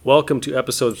Welcome to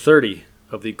episode 30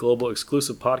 of the Global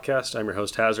Exclusive Podcast. I'm your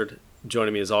host, Hazard.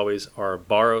 Joining me as always are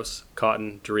Baros,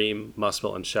 Cotton, Dream,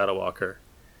 Muspel, and Shadowwalker.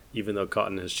 Even though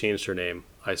Cotton has changed her name,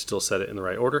 I still said it in the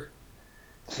right order.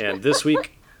 And this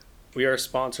week, we are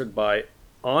sponsored by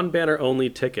On Banner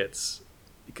Only Tickets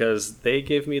because they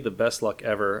gave me the best luck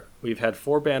ever. We've had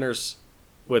 4 banners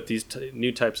with these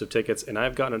new types of tickets, and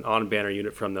I've gotten an on banner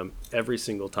unit from them every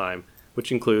single time,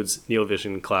 which includes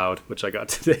Neovision Cloud, which I got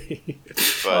today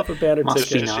off a banner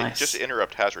ticket. Just to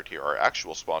interrupt Hazard here, our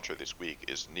actual sponsor this week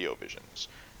is Neovisions,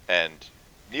 and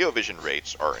Neovision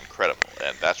rates are incredible,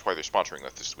 and that's why they're sponsoring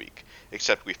us this week.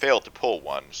 Except we failed to pull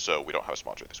one, so we don't have a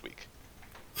sponsor this week.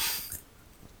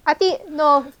 I think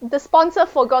the sponsor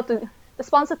forgot to. The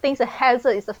sponsor thinks that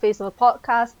Hazard is the face of the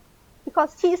podcast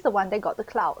because he's the one that got the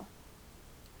cloud.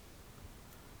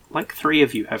 Like 3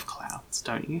 of you have clouds,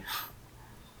 don't you?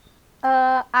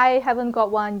 I haven't got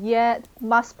one yet.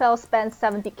 Muspel spent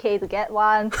 70k to get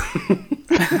one.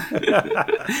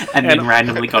 and then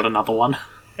randomly got another one.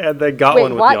 And they got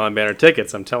one with the on-banner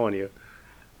tickets, I'm telling you.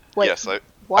 Wait, yes, I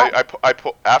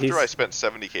spent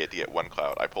 70k to get one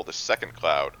cloud, I pulled a second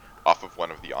cloud off of one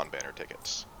of the on-banner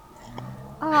tickets.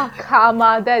 Ah,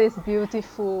 karma, that is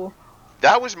beautiful.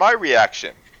 That was my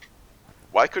reaction.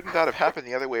 Why couldn't that have happened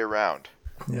the other way around?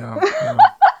 Yeah.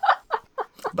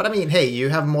 But I mean, hey, you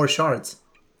have more shards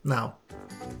now.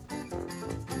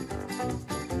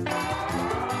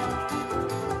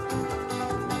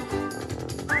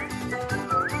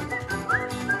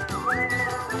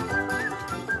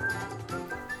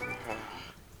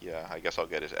 Yeah, I guess I'll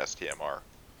get his STMR.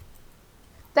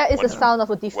 That is the sound of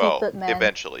a defeated man.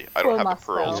 Eventually. I don't have the Muspel.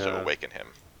 pearls to awaken him.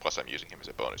 Plus, I'm using him as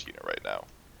a bonus unit right now.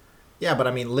 Yeah, but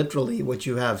I mean, literally, what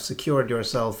you have secured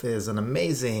yourself is an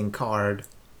amazing card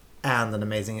and an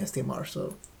amazing STMR,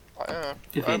 so... I'm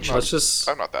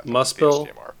not that Muspel,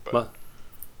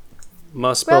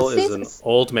 Muspel is an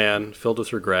old man filled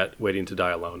with regret, waiting to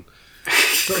die alone.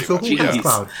 So who has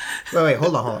Cloud? Wait,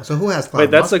 hold on. So who has Cloud?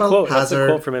 Wait, that's Muspel, a quote. Hazard, That's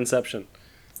a quote from Inception.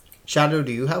 Shadow,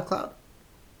 do you have Cloud?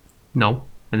 No,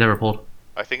 I never pulled.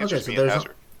 I think it's Okay, just so me and there's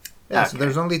Hazard. Yeah, so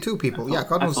there's only 2 people. Yeah,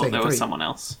 Cotton was saying there 3. was someone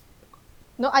else.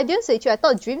 No, I didn't say 3. I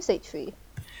thought Dream said 3.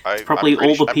 Probably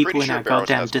all the people in sure our Barrows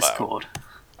goddamn has Cloud. Discord.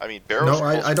 I mean, Barrows No,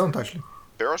 I don't actually.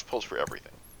 Barrows pulls for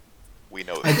everything. We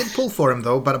know I this. did pull for him,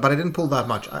 though, but I didn't pull that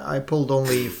much. I pulled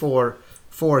only 4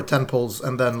 10 pulls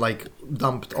and then, like,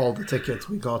 dumped all the tickets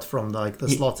we got from, like, the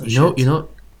slots and shit. You know,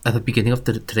 at the beginning of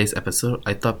today's episode,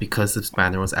 I thought because this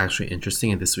banner was actually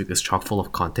interesting and this week is chock full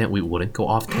of content, we wouldn't go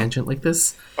off tangent like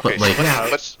this. Okay, but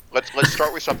like, so let's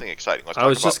start with something exciting.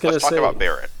 Let's talk about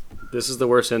Barrett. This is the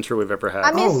worst intro we've ever had.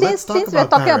 I mean, since we're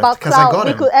talking Barrett, about 'cause I got Cloud,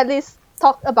 we him. could at least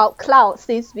talk about Cloud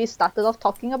since we started off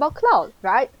talking about Cloud,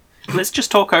 right? Let's just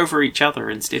talk over each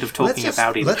other instead of talking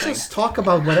about anything. Let's just talk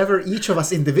about whatever each of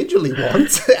us individually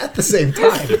wants at the same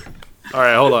time. All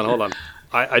right, hold on.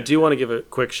 I do want to give a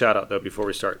quick shout out, though, before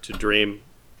we start, to Dream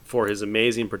for his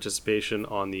amazing participation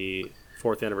on the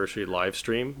 4th anniversary live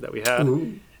stream that we had.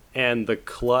 Ooh. And the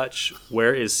clutch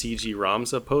 "Where is CG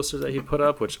Ramza" poster that he put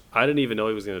up, which I didn't even know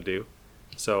he was going to do.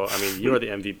 So, I mean, you are the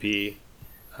MVP.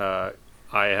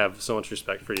 I have so much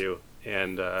respect for you.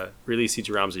 And release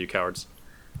CG Ramza, you cowards.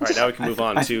 All right, now we can move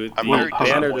on to the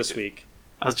banner this week.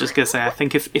 I was just going to say, I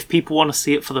think if people want to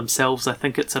see it for themselves, I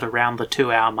think it's at around the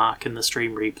 2-hour mark in the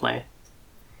stream replay.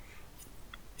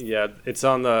 Yeah, it's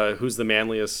on the Who's the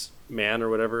Manliest Man or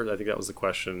whatever. I think that was the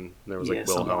question. There was like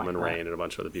Wilhelm and Rain and a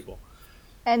bunch of other people.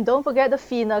 And don't forget the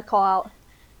Fina call out.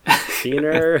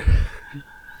 Feener.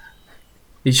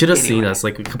 you should have seen us.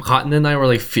 Like, Cotton and I were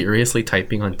like furiously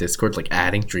typing on Discord, like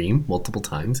adding Dream multiple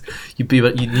times. You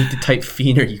need to type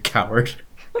Feener, you coward.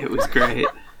 It was great.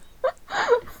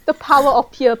 The power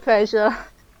of peer pressure.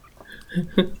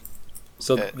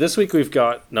 So this week we've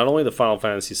got not only the Final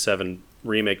Fantasy VII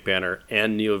remake banner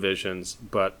and Neovisions,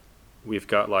 but we've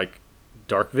got like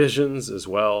Dark Visions as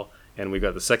well, and we've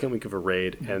got the second week of a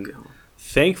raid. And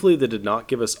thankfully they did not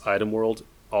give us Item World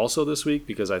also this week,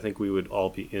 because I think we would all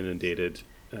be inundated.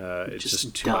 It's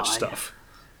just too much stuff.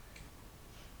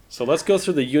 So let's go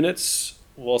through the units.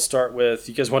 We'll start with,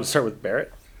 you guys want to start with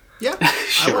Barrett? Yeah,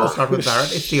 I want to start with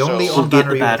Barrett. It's the only We'll get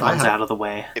on-banner the bad unit I ones have. out of the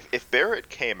way. If Barrett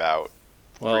came out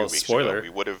 3 weeks spoiler. ago, we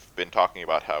would have been talking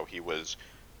about how he was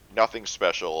nothing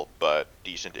special, but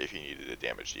decent if you needed a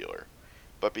damage dealer.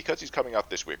 But because he's coming out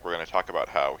this week, we're going to talk about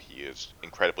how he is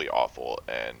incredibly awful,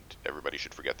 and everybody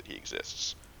should forget that he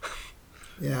exists.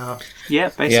 Yeah. Yeah,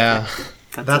 basically. Yeah.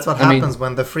 That's what happens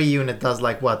when the free unit does,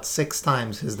 like, 6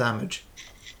 times his damage.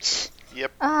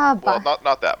 Yep. Well,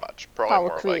 not that much. Probably power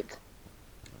more creep. like...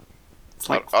 It's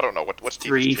like I don't know. What's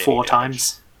 3-4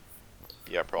 times.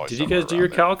 Yeah, probably. Did you guys do your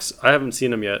calcs? I haven't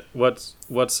seen them yet. What's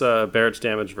Barrett's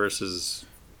damage versus?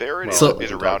 Barrett Well,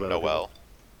 is we'll around talk about it. Noel.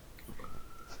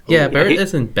 Yeah, Yeah, Barrett he-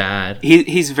 isn't bad.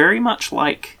 He's very much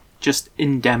like, just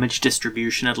in damage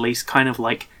distribution at least, kind of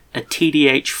like a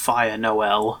TDH Fire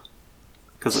Noel.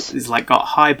 Because he's like got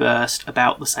high burst,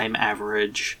 about the same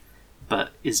average,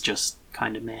 but is just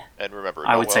kind of meh. And remember,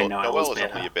 I would say Noel Noel is is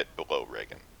better. only a bit below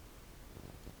Reagan.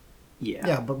 Yeah.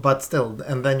 Yeah, but still,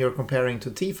 and then you're comparing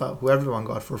to Tifa, who everyone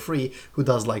got for free, who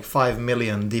does like 5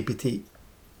 million DPT.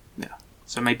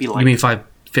 So maybe like You mean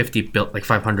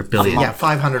 500 billion? Yeah,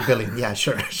 500 billion. Yeah,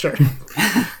 sure.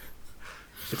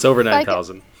 It's over But I get-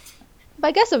 9,000. But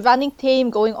I guess a running theme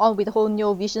going on with the whole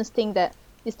Neo Visions thing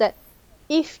is that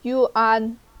if you are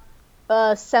a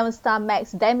 7-star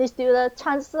max damage dealer,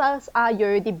 chances are you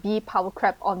already be power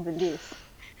crap on release.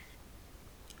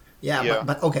 Yeah, Yeah.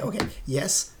 But okay.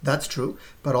 Yes, that's true.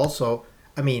 But also,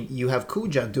 I mean, you have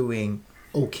Kuja doing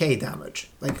okay damage.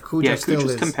 Like Kuja yeah, still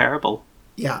Kuja's is. comparable.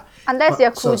 Yeah. Unless But-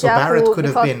 you're so Kuja, Barrett who, could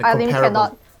have because been Eileen comparable.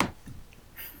 cannot.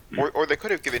 Or they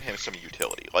could have given him some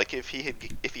utility. Like if he had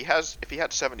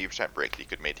 70% break, he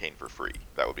could maintain for free.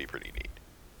 That would be pretty neat.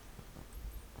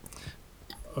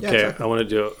 Yeah, Okay, exactly. I want to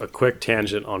do a quick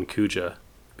tangent on Kuja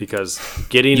because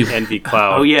getting Envy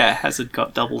Cloud. Oh yeah, Hazard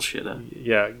got double shitter.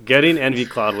 Yeah, getting Envy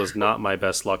Cloud was not my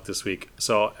best luck this week.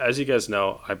 So, as you guys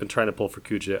know, I've been trying to pull for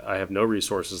Kuja. I have no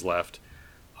resources left.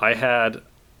 I had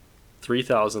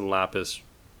 3,000 Lapis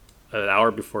an hour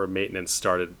before maintenance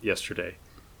started yesterday,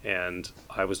 and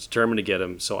I was determined to get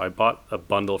him. So, I bought a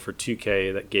bundle for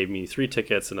 2K that gave me 3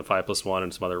 tickets and a 5+1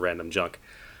 and some other random junk.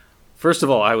 First of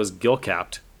all, I was gill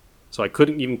capped, so I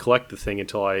couldn't even collect the thing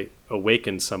until I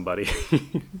awakened somebody.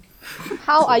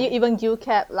 How are you even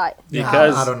UCAP? Like,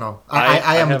 Because I don't know. I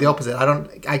I am have- the opposite. I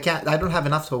don't have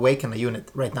enough to awaken a unit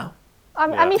right now. I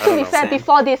Yeah, mean, I to don't be know. fair, Same.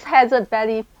 before this, Hazard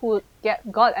barely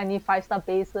got any 5-star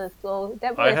bases, so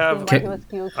that I would have- have been why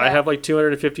he was UCAP. I have like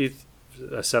 250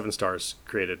 7 stars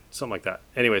created, something like that.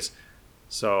 Anyways,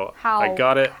 so How? I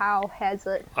got it. How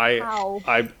Hazard? I How?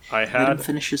 I Let him had.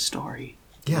 finish his story.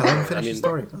 Yeah, let me finish mean- the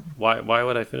story. Why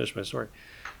would I finish my story?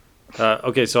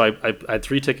 Okay, so I had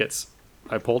 3 tickets.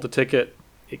 I pulled a ticket.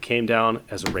 It came down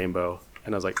as a rainbow,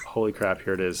 and I was like, "Holy crap!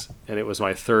 Here it is!" And it was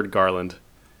my 3rd Garland.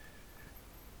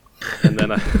 And then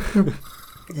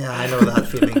Yeah, I know that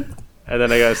feeling. I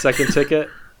got a 2nd ticket,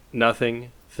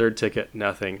 nothing. 3rd ticket,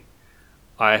 nothing.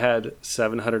 I had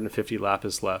 750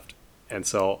 Lapis left, and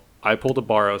so I pulled a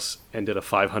Baros and did a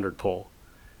 500 pull.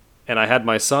 And I had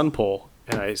my son pull,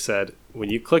 and I said, "When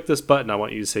you click this button, I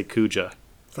want you to say Kuja."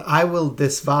 So I will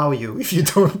disavow you if you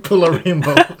don't pull a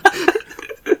rainbow.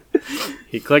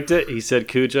 He clicked it. He said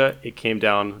Kuja. It came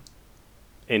down,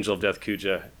 Angel of Death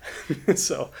Kuja.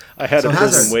 So I had So a person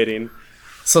Hazard- waiting.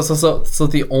 So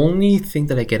the only thing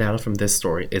that I get out from this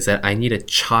story is that I need a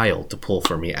child to pull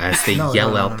for me as they No,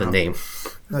 yell no, out the no. name.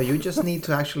 No, you just need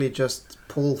to actually just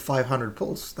pull 500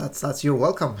 pulls. That's your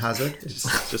welcome, Hazard.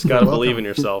 Just gotta You're believe in welcome.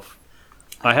 yourself.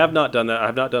 I have not done that. I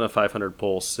have not done a 500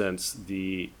 pull since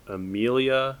the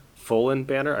Amelia Folan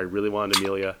banner. I really wanted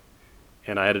Amelia,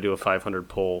 and I had to do a 500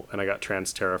 pull, and I got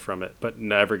Transterra from it, but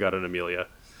never got an Amelia.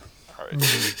 All right.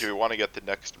 Do we want to get the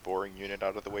next boring unit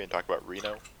out of the way and talk about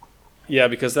Reno? Yeah,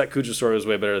 because that Kuja story was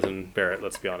way better than Barrett,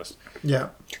 let's be honest. Yeah,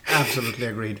 absolutely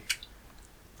agreed.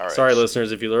 All right. Sorry,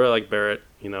 listeners, if you really like Barrett,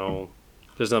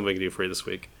 there's nothing we can do for you this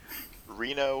week.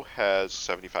 Reno has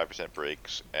 75%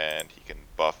 breaks, and he can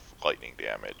buff lightning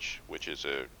damage, which is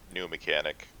a new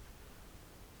mechanic,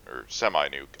 or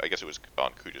semi-new. I guess it was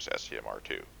on Kuja's STMR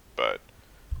too, but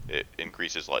it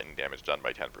increases lightning damage done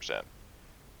by 10%.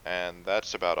 And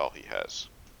that's about all he has.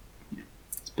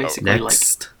 It's basically like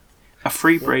Next. a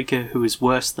free breaker who is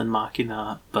worse than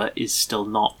Machina, but is still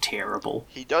not terrible.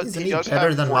 He does. Isn't he he does better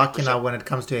have than 40%. Machina when it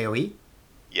comes to AoE?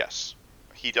 Yes.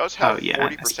 He does have Oh, yeah, I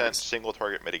 40% suppose. single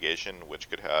target mitigation, which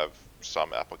could have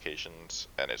some applications,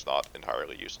 and is not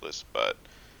entirely useless, but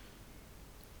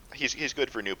he's good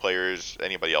for new players.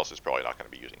 Anybody else is probably not going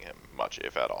to be using him much,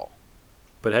 if at all.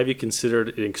 But have you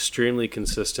considered an extremely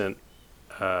consistent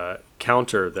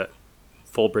counter that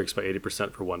full breaks by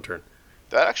 80% for 1 turn?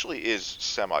 That actually is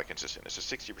semi-consistent. It's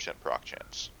a 60% proc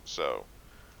chance, so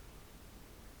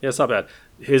Yeah, it's not bad.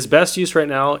 His best use right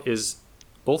now is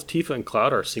both Tifa and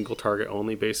Cloud are single target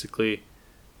only, basically.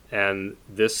 And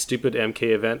this stupid MK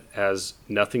event has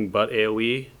nothing but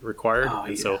AoE required. Oh,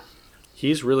 and yeah. so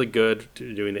he's really good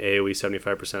to doing the AoE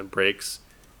 75% breaks.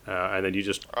 And then you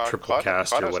just triple Cloud-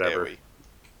 cast Cloud or has whatever. AoE.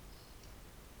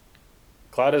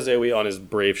 Cloud has AoE on his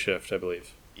Brave Shift, I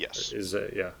believe. Yes.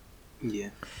 Yeah. Yeah.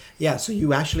 Yeah, so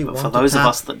you actually But want for to those of tap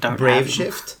us that don't Brave have them.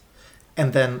 Shift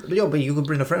and then but you could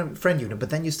bring a friend unit, but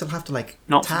then you still have to like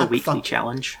Not for the tap weekly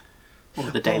challenge or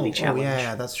the daily challenge.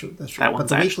 yeah, that's true. That's true. That But one's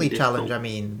the actually weekly challenge, difficult. I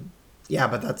mean, yeah,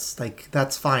 but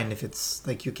that's fine if it's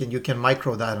like you can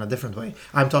micro that in a different way.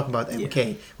 I'm talking about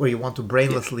MK where you want to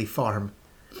brainlessly farm.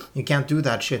 You can't do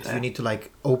that shit. You need to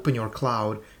like open your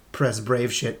cloud, press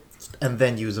brave shit, and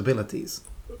then use abilities.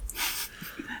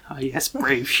 Oh yes,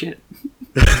 brave shit.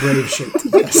 Brave shit.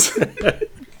 Yes.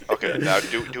 Okay, now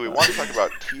do we want to talk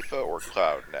about Tifa or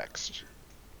Cloud next?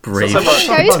 Brave. So-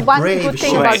 There is about one brave good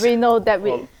thing shit. about Reno that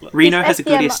we. Reno his has a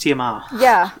good STMR STMR.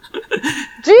 Yeah.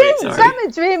 Dream, sorry. damn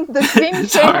it, Dream. The Dream train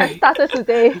Sorry. has started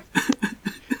today.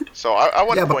 So I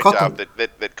want Yeah, to but point Cotton-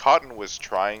 out that Cotton was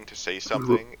trying to say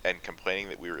something and complaining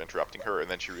that we were interrupting her,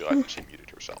 and then she realized she muted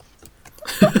herself.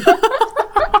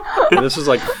 This was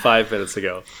like 5 minutes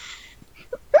ago.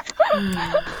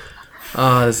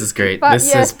 Oh, this is great. But This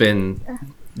yes. has been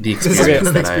the This has experience been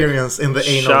an that I... experience in the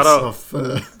Shout annals out.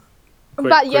 of. But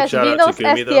quick yes, shout out Reno's to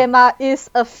Gumi, though. STMR is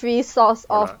a free source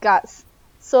Or of not. guts.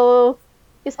 So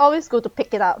it's always good to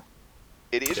pick it up.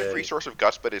 It is a Okay. free source of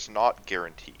guts, but it's not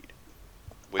guaranteed.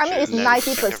 Which I mean, is it's 90%.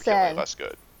 significantly less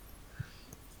good.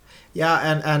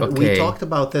 Yeah, and we Okay. talked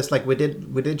about this. Like we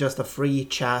did just a free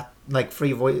chat, like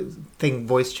free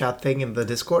voice chat thing in the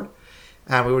Discord,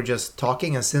 and we were just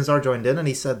talking. And Sinzar joined in, and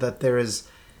he said that there is,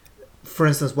 for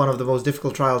instance, one of the most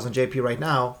difficult trials in JP right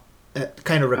now. It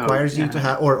kind of requires you to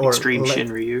have or Extreme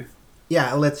Shinryu.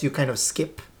 yeah, it lets you kind of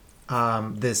skip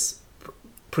this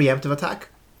preemptive attack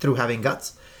through having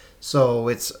guts. So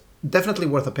it's definitely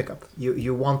worth a pickup.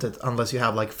 You want it unless you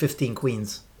have like 15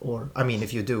 queens, or I mean,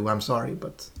 if you do, I'm sorry,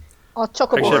 but. Or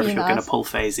Chocobo Actually, Or if you're going to Finas. pull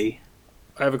Phasey.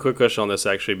 I have a quick question on this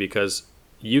actually because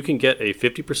you can get a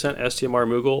 50% STMR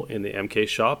Moogle in the MK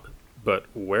shop, but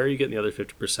where are you getting the other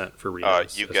 50% for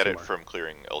Reno's You get it STMR? from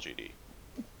clearing LGD.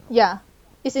 Yeah.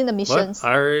 It's in the What? missions.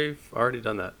 I've already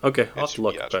done that. Okay, I'll have to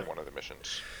look. Yeah, it's But... from one of the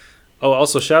missions. Oh,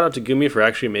 also shout out to Gumi for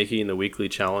actually making the weekly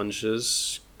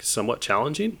challenges somewhat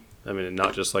challenging. I mean,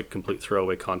 not just like complete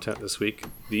throwaway content this week.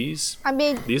 These I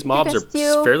mean, these you mobs can are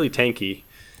still- fairly tanky.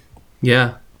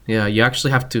 Yeah, you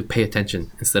actually have to pay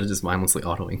attention instead of just mindlessly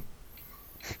autoing.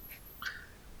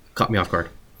 Caught me off guard.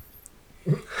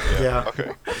 Yeah.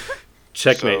 Okay.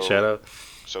 Checkmate, So- Shadow.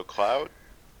 So Cloud.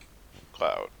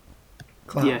 Cloud.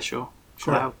 Yeah, sure.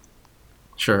 Sure. Cloud.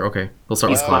 Sure, okay. We'll start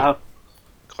He's with Cloud. Cloud.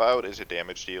 Cloud is a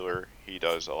damage dealer. He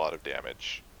does a lot of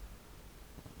damage.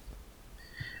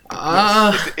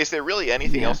 Is there really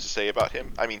anything Yeah. else to say about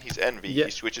him? I mean, he's NV. Yeah.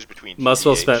 He switches between.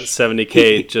 Muswell TDH. spent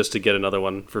 70k just to get another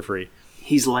one for free.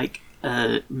 He's like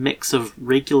a mix of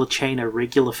regular chainer,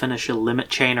 regular finisher, limit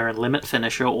chainer, and limit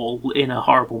finisher all in a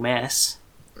horrible mess.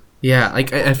 Yeah,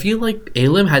 like I feel like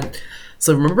Alim had.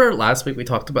 So remember last week we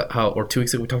talked about how, or 2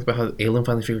 weeks ago we talked about how Alim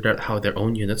finally figured out how their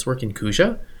own units work in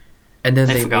Kuja, and then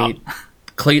I they forgot. made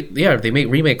Clay. Yeah, they made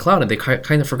remake Cloud, and they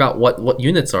kind of forgot what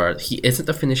units are. He isn't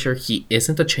a finisher. He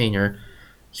isn't a chainer.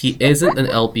 He isn't an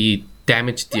LB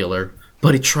damage dealer,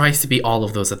 but he tries to be all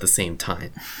of those at the same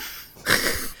time.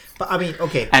 But I mean,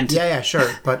 okay, And- yeah,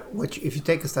 sure. But if you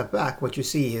take a step back, what you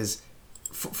see is,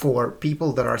 for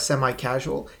people that are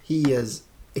semi-casual, he is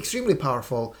extremely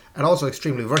powerful and also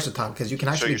extremely versatile because you can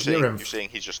So actually you're gear him. saying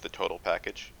he's just the total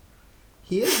package?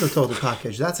 He is the total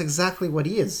package. That's exactly what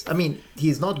he is. I mean,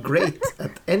 he's not great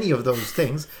at any of those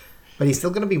things, but he's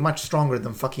still going to be much stronger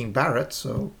than fucking Barrett.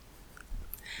 So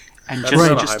And That's just,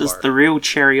 not a just high as bar. the real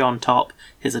cherry on top,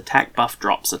 his attack buff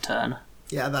drops a turn.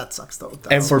 yeah, that sucks though. That's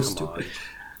And so for- stupid.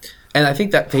 And I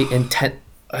think that they intend,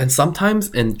 and sometimes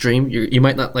in Dream, you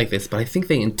might not like this, but I think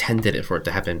they intended it for it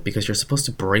to happen because you're supposed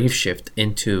to brave shift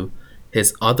into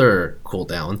his other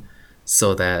cooldown,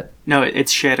 so that No, it's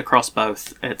shared across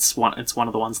both. It's one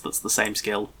of the ones that's the same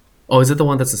skill. is it the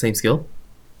one that's the same skill?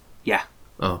 Yeah.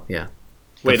 Oh yeah.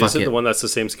 Wait, But is fuck it the one that's the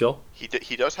same skill? He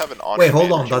does have an on. Wait,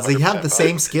 hold on. Does he have the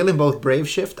same skill in both Brave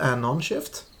Shift and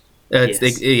Non-Shift? It's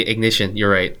Yes. Ignition.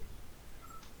 You're right.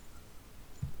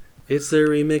 It's the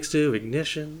remix to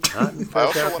Ignition. Hot and I fresh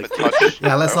also out want the to kitchen. touch.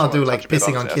 Yeah, let's I also not do wanna like touch a bit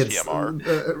pissing on his kids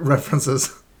STMR.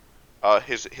 references.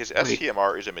 His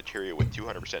STMR is a materia with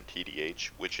 200% TDH,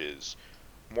 which is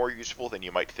more useful than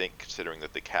you might think, considering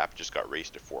that the cap just got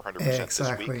raised to 400% this week.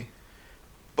 Exactly.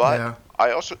 But Yeah.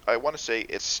 I want to say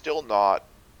it's still not.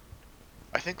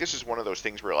 I think this is one of those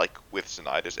things where, like with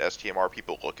Zenaida's STMR,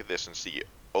 people look at this and see,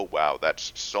 oh wow,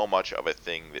 that's so much of a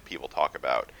thing that people talk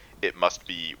about. It must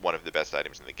be one of the best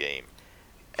items in the game,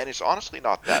 and it's honestly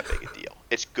not that big a deal.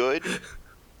 It's good.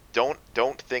 Don't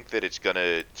think that it's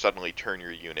gonna suddenly turn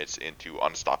your units into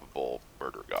unstoppable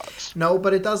murder gods. No,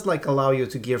 but it does like allow you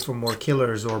to gear for more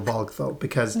killers or bulk though,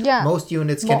 because Yeah. most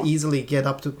units can More. easily get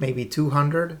up to maybe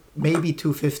 200, maybe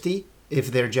 250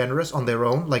 if they're generous on their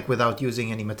own, like without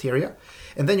using any materia.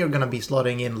 And then you're going to be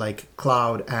slotting in like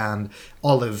Cloud and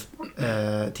Olive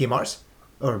TMRs,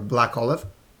 or Black Olive.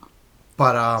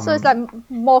 But So it's like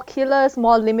more killers,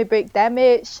 more limit break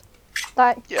damage.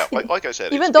 Like Yeah, like I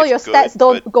said, even though your it's good, stats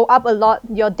don't but go up a lot,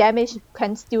 your damage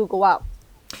can still go up.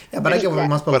 yeah, but I get what Yeah.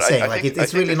 Muspel But is saying. I Like think- it's I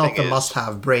think really the not thing the is-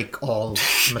 must-have break all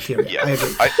materia. yeah, I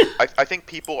agree. I think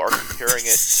people are comparing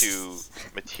it to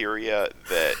materia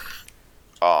that,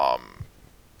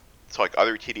 to like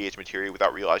other TDH materia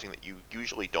without realizing that you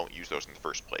usually don't use those in the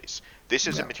first place. This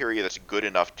is a Yeah. materia that's good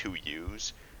enough to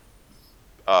use,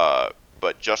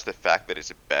 but just the fact that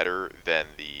it's better than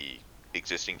the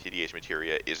existing TDH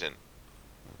materia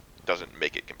doesn't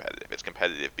make it competitive. It's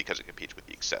competitive because it competes with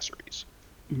the accessories.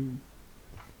 I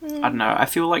don't know. I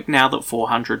feel like now that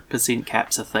 400%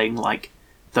 cap's a thing, like,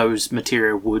 those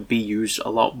materia would be used a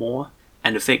lot more,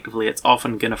 and effectively it's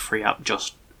often going to free up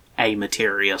just a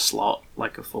materia slot,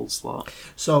 like a full slot,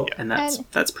 So and And-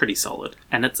 that's pretty solid.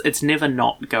 And it's never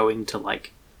not going to,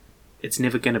 like, it's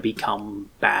never going to become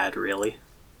bad, really.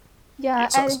 Yeah,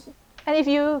 so- and if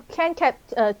you can cap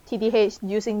TDH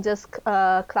using just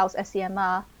Cloud's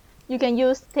SCMR, you can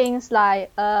use things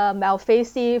like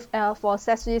Malphasive for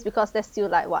accessories, because that's still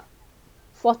like what,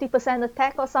 40%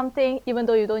 attack or something, even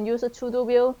though you don't use a true dual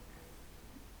wield.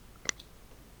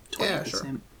 Yeah, sure.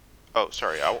 20%. Oh,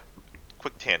 sorry.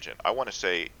 Quick tangent. I want to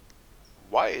say,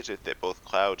 why is it that both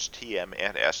Cloud's TM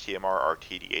and STMR are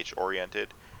TDH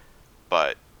oriented,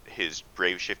 but his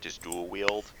Brave Shift is dual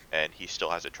wield and he still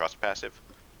has a trust passive?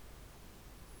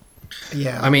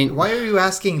 yeah, I mean- why are you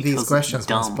asking these Because questions,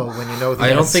 dumb. Muspel, when you know the I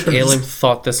don't think answers? Alim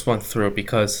thought this one through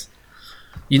because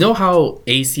you know how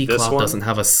AC This Cloud one? doesn't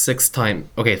have a 6-time.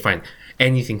 Okay, fine,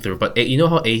 anything through, but you know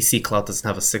how AC Cloud doesn't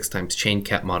have a 6 times chain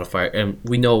cap modifier, and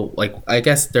we know, like, I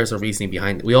guess there's a reasoning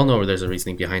behind. We all know there's a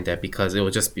reasoning behind that because it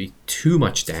would just be too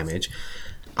much damage.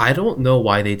 I don't know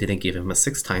why they didn't give him a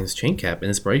 6 times chain cap in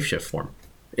his Brave Shift form.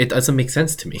 It doesn't make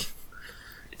sense to me.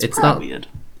 It's Kinda not. weird.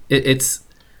 It's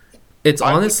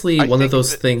I honestly would- I one of think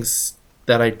those that- things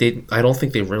that I don't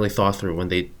think they really thought through when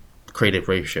they created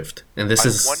Brave Shift. And this I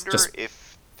is wonder just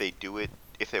if they do it,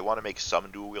 if they want to make some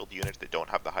dual wield units that don't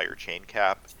have the higher chain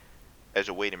cap as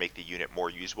a way to make the unit more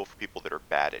usable for people that are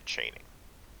bad at chaining.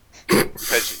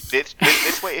 Because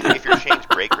this way, if your chains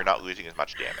break, you're not losing as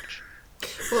much damage.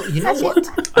 Well, you know what?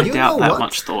 I You doubt know that what?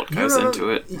 much thought You goes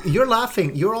remember- into it. You're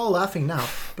laughing. You're all laughing now.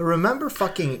 But remember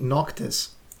fucking Noctis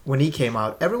when he came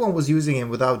out? Everyone was using him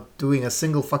without doing a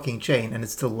single fucking chain, and it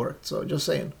still worked. So just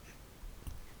saying.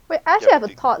 Wait, I actually Yeah, have a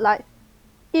thought, like,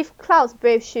 if Cloud's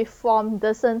Brave Shift form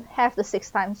doesn't have the 6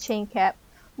 times chain cap,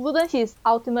 wouldn't his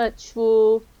ultimate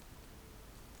true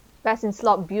best in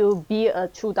slot build be a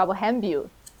true double hand build?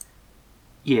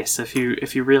 Yes, if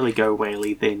you really go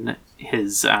whaley, then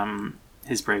his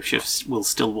Brave Shifts will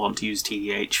still want to use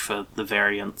TDH for the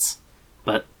variants.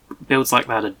 But builds like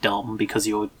that are dumb because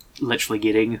you're literally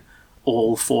getting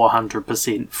all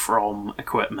 400% from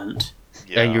equipment.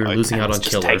 Yeah, and you're I, losing And out it on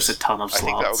just takes a killers. ton of I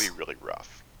think that would slots. be really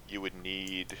rough. You would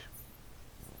need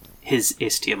His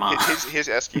STMR. his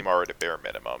STMR at a bare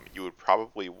minimum. You would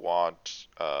probably want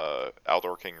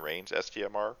Aldor King Reigns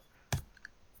STMR.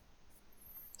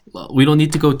 Well, we don't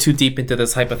need to go too deep into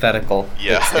this hypothetical.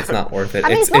 Yeah. It's not worth it. I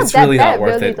mean, it's it's not it's that really bad, not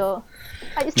worth really, it. though.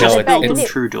 It's No, not it- that bad. Build You them need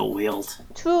true dual wield.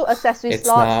 two accessory It's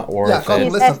slots, not worth Yeah, Cotton, it.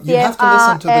 His listen. You have to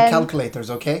listen to the SDMR and calculators,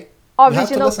 okay? You have to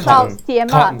original listen to Cloud's them. TMR.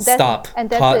 Cotton, that's, stop. And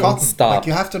that's Cotton. it. Cotton, Stop. like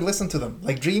you have to listen to them.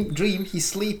 Like Dream, he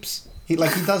sleeps. He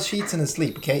does sheets in his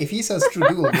sleep. Okay, if he says true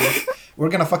dual wield, we're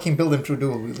gonna fucking build him true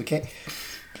dual wield. Okay.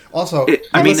 Also,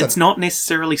 listen, It's not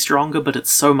necessarily stronger, but it's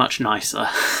so much nicer.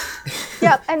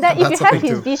 Yeah, and then if you That's have something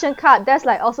his too. vision card, that's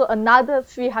like also another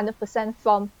 300%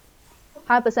 from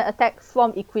 100% attack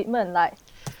from equipment. Like,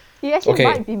 he actually Okay,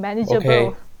 might be manageable.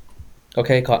 okay.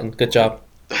 Okay, Cotton, good job.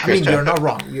 I mean, you're not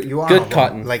wrong. You are Good not wrong.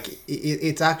 Cotton. Like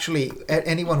it's actually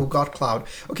anyone who got Cloud.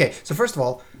 Okay, so first of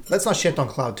all, let's not shit on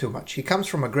Cloud too much. He comes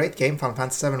from a great game. Final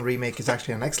Fantasy VII Remake is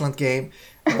actually an excellent game.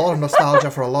 A lot of nostalgia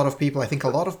for a lot of people. I think a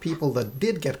lot of people that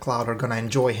did get Cloud are gonna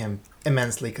enjoy him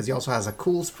immensely because he also has a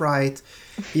cool sprite.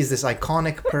 He's this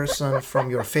iconic person from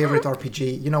your favorite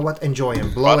RPG. You know what? Enjoy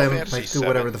him. Blow Final him. Fantasy Like do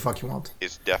whatever VII the fuck you want.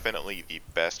 It's definitely the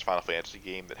best Final Fantasy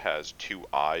game that has 2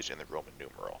 eyes in the Roman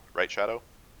numeral. Right, Shadow?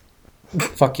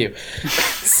 Fuck you.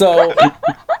 So,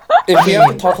 if we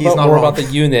have to talk He's about not more wrong. about the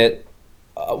unit,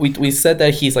 we said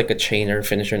that he's like a chainer,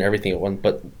 finisher, and everything at one.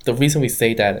 But the reason we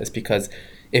say that is because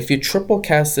if you triple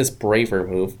cast this Braver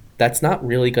move, that's not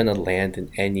really gonna land in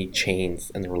any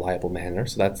chains in a reliable manner.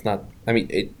 So that's not. I mean,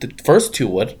 the first 2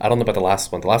 would. I don't know about the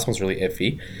last one. The last one's really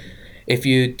iffy. If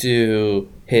you do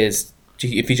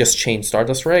if you just chain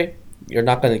Stardust Ray, you're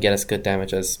not going to get as good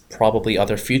damage as probably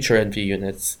other future NV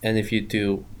units. And if you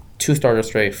do 2-star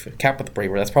strafe cap with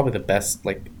Braver, that's probably the best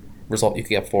like result you could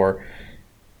get for.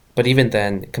 But even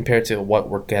then, compared to what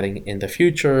we're getting in the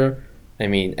future, I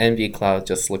mean, NV Cloud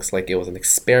just looks like it was an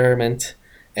experiment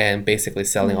and basically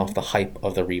selling off the hype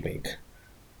of the remake.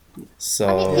 So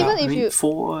I mean, even if you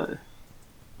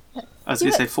I was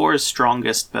going to say, for his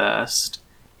strongest burst,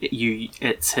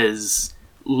 it's his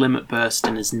limit burst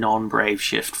in his non-brave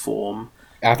shift form.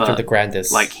 after but, the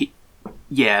Grandis.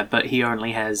 But he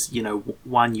only has,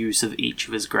 one use of each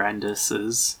of his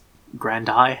Grandises.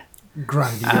 Grandi?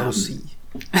 Grandiosi.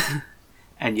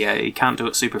 And yeah, he can't do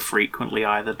it super frequently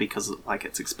either because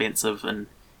it's expensive, and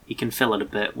he can fill it a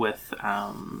bit with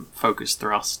focus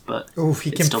thrust, but Oh, he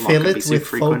it's can still not fill gonna it be super with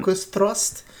frequent. focus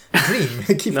thrust? Dream,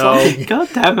 keep No. talking. God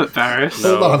damn it, Barris.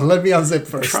 No. Hold on, let me unzip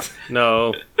first.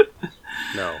 No.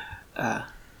 No.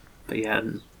 But yeah,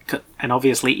 and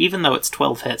obviously, even though it's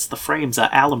 12 hits, the frames are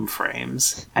alum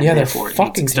frames, and Yeah, they're therefore it needs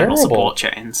fucking external terrible. support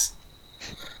chains.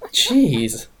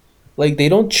 Jeez. Like, they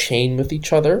don't chain with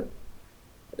each other.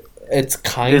 It's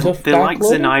kind of They're like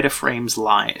backloaded. Zenaida frames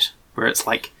light, where it's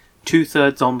like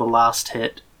 2/3 on the last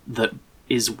hit that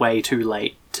is way too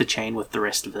late to chain with the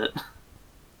rest of it.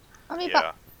 I mean,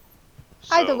 Yeah. but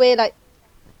either So- way,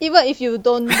 even if you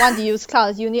don't want to use Cloud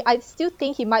as unit, I still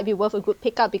think he might be worth a good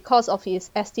pickup because of his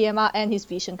STMR and his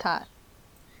vision card.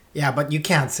 Yeah, but you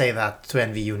can't say that to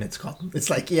NV units, Cotton. It's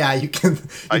like, yeah, you can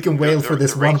I- wail the- for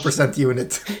this the rates- 1%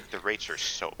 unit. The rates are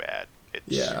so bad. It's,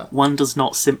 Yeah. One does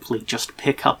not simply just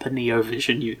pick up a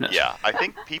Neovision unit. Yeah, I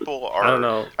think people are. I don't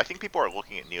know. I think people are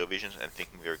looking at Neovisions and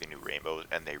thinking they're going to do rainbows,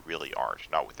 and they really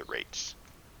aren't. Not with the rates.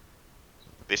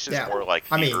 This is Yeah, more like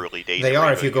I the mean, early days. they of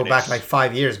are if rainbow you go back units. like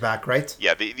 5 years back, right?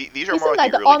 Yeah, these are Isn't more like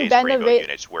like the the early days of on-banner rainbow rate-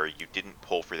 units where you didn't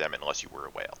pull for them unless you were a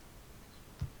whale.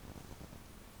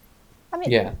 I mean,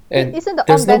 Yeah, and isn't the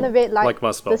there's no- on-banner rate like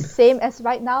Muspel. the same as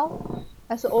right now?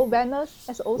 As the old banners?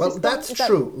 As the old Well, system? that's Is that-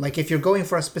 true. Like, if you're going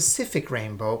for a specific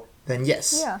rainbow, then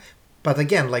yes. Yeah. But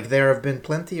again, like, there have been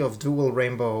plenty of dual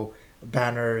rainbow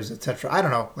banners, etc. I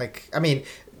don't know. Like, I mean,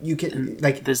 you can,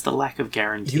 like, There's the lack of you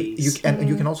guarantees. and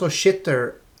you can also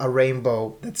shitter a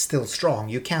rainbow that's still strong.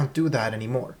 You can't do that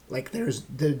anymore. Like there's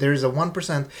a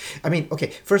 1%. I mean,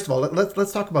 okay. First of all,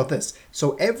 let's talk about this.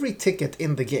 So every ticket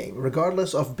in the game,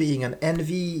 regardless of being an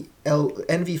NV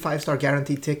 5-star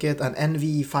guaranteed ticket, an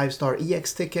NV 5-star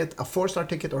EX ticket, a 4-star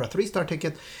ticket, or a 3-star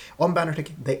ticket, on banner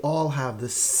ticket, they all have the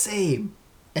same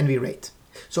NV rate.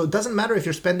 So it doesn't matter if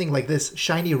you're spending like this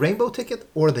shiny rainbow ticket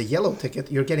or the yellow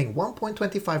ticket. You're getting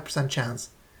 1.25% chance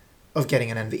of getting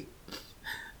an NV.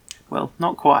 Well,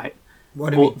 not quite.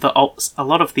 What do you mean? A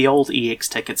lot of the old EX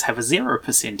tickets have a 0%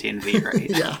 NV rate.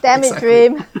 Yeah, Damn it, exactly.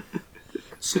 Dream.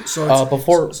 So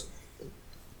it's,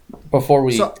 Before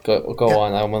we So- go yeah.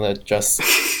 on, I want to address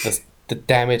the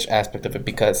damage aspect of it,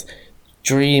 because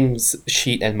Dream's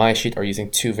sheet and my sheet are using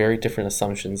two very different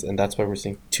assumptions, and that's why we're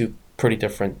seeing two pretty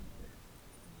different.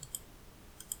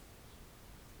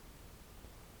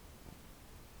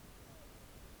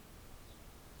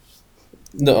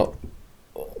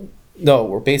 No,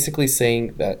 we're basically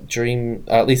saying that Dream,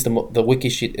 at least the wiki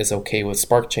sheet, is okay with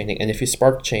spark chaining, and if you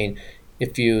spark chain,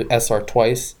 if you SR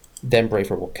twice, then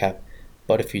Braver will cap.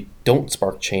 But if you don't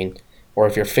spark chain, or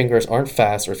if your fingers aren't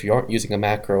fast, or if you aren't using a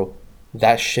macro,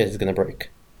 that shit is gonna break.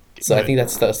 So I think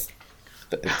that's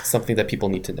something that people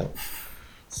need to know.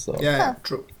 So yeah,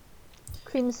 true.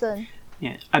 Crimson.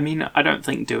 Yeah, I mean, I don't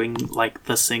think doing like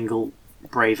the single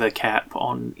Braver cap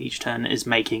on each turn is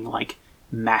making like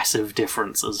massive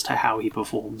differences to how he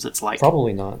performs. It's like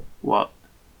probably not. what,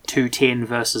 210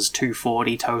 versus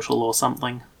 240 total or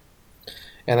something.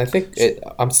 And I think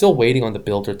I'm still waiting on the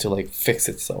builder to like fix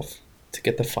itself to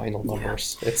get the final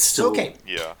numbers. It's Still, Okay,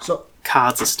 Yeah. so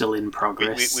cards are still in We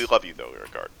progress. love you though,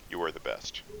 Regard. You are the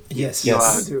best. yes, You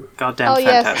Yes. are we do. goddamn Oh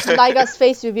yes, fantastic. Liga's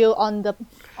face reveal on the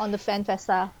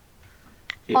FanFesta.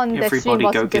 On the stream Everybody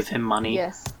was go good. give him money.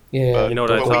 Yes. yeah. You know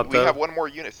what I But thought, we though? have one more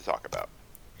unit to talk about.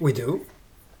 We do.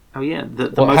 Oh yeah, the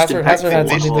Well, most Hazard had impactful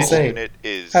something to one. say. unit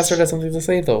is Hazard has something to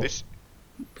say though. this.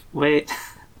 Wait.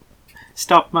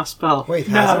 Stop my spell. Wait,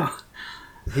 no. Hazard?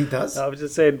 He does. I was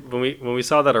just saying, when we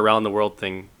saw that around the world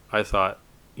thing, I thought,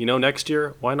 next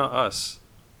year, why not us?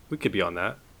 We could be on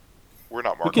that. We're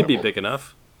not We marketable. could be big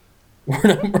enough. We're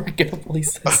not marketable, he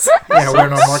says. Yeah, we're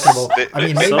not marketable. I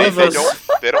mean, Some maybe. of us-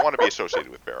 They don't want to be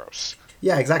associated with Barrows.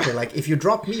 Yeah, exactly. Like if you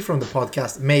drop me from the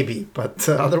podcast, maybe, but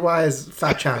otherwise,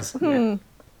 fat chance.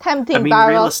 Tempting I mean, Barrows,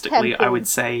 realistically, I tempting. would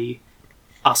say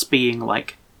us being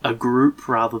like a group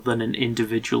rather than an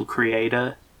individual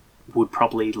creator would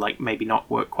probably like maybe not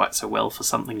work quite so well for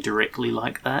something directly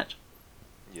like that.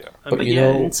 Yeah. I But mean, you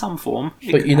yeah, know- in some form.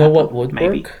 it But could you know what happen, would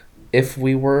maybe. work? If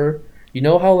we were... You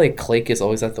know how, like, Clake is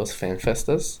always at those fan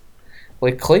festas?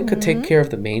 Like, Clake could take care of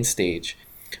the main stage.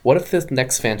 What if this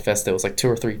next fan festa was, like, 2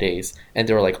 or 3 days, and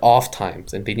there were, like, off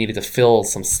times, and they needed to fill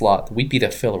some slot? We'd be the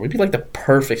filler. We'd be, like, the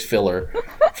perfect filler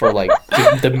for, like,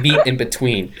 the meat in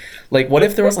between. Like, what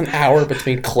if there was an hour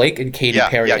between Clake and Katy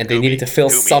Perry, and they Goomy, needed to fill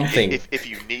Goomy, something? If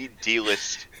you need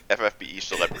D-list FFBE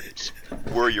celebrities,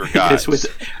 we're your guys. Yes,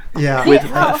 with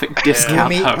Yeah. perfect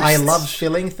discount Goomy, hosts. I love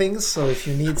filling things, so if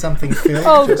you need something filled,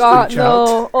 Oh just god, reach out.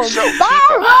 no. Oh, So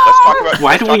Tifa, let's talk about.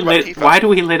 Why let's do talk we about let Tifa. Why do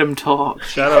we let him talk?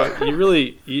 Shadow, you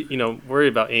really, you know, worry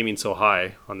about aiming so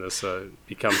high on this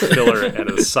become filler at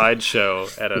a sideshow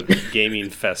at a gaming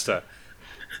festa.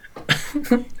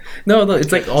 No,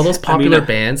 it's like all those popular uh,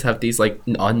 bands have these, like,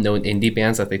 unknown indie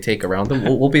bands that they take around them.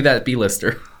 We'll be that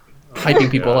B-lister.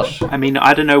 Hyping people up. Gosh. I mean,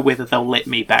 I don't know whether they'll let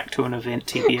me back to an event,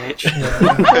 TBH.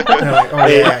 They're like, oh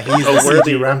yeah, he's Oh, the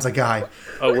worthy. CG Ramza guy.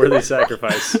 A worthy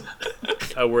sacrifice.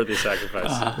 A worthy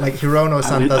sacrifice. Like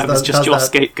Hirono-san I was does just your that.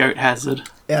 scapegoat hazard.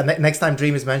 Yeah, next time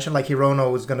Dream is mentioned, like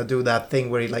Hirono is gonna do that thing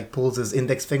where he like pulls his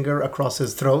index finger across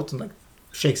his throat and like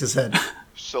shakes his head.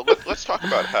 So let's talk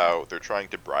about how they're trying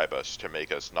to bribe us to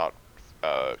make us not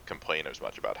complain as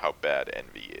much about how bad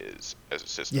Envy is as a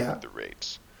system Yeah. with the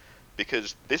rates.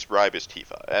 Because this bribe is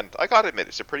Tifa, and I gotta admit,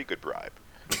 it's a pretty good bribe.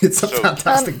 It's a So-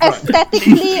 fantastic bribe.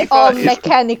 aesthetically or Tifa is-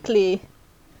 mechanically?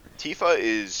 Tifa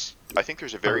is... I think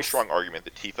there's a very strong argument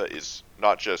that Tifa is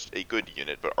not just a good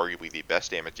unit, but arguably the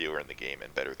best damage dealer in the game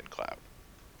and better than Cloud.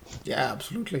 Yeah,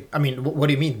 absolutely. I mean, what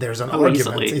do you mean? There's an Oh,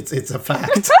 argument. easily. It's a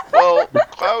fact. Well,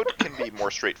 Cloud can be more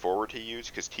straightforward to use,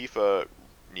 because Tifa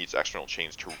needs external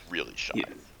chains to really shine.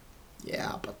 Yeah.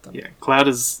 Yeah, but Yeah, Cloud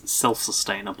is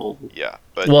self-sustainable. Yeah,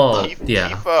 but Well, Tifa, yeah.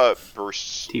 Tifa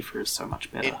bursts... Tifa is so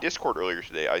much better. In Discord earlier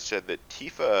today, I said that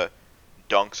Tifa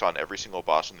dunks on every single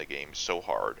boss in the game so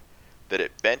hard that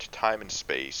it bent time and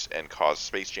space and caused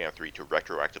Space Jam 3 to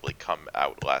retroactively come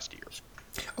out last year.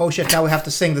 Oh shit! Now we have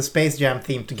to sing the Space Jam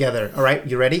theme together. All right,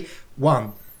 you ready?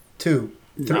 1, 2,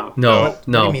 3. No. No, What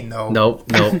do no, you mean no? no,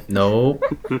 no.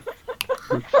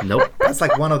 Nope. That's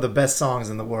like one of the best songs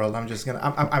in the world. I'm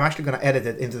actually gonna edit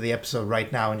it into the episode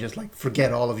right now and just like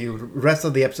forget all of you. Rest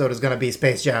of the episode is gonna be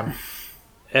Space Jam.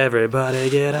 Everybody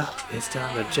get up. It's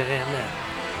time to jam now.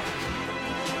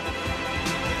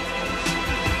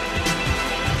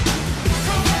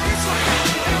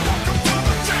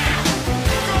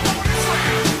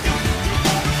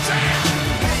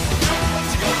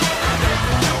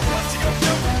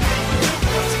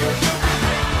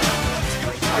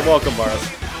 You're welcome, Barth.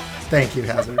 Thank you,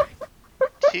 Hazard.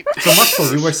 Ti- So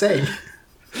Muscle, you were saying.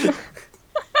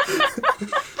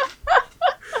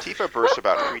 Tifa bursts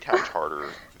about 3 times harder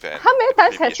than... How many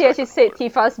times has previous she actually said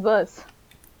record holder. Tifa's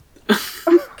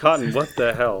burst? Cotton, what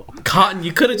the hell? Cotton,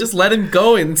 you could have just let him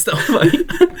go and stuff. Like,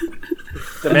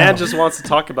 The man just wants to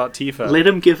talk about Tifa. Let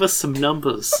him give us some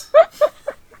numbers.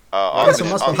 Okay, so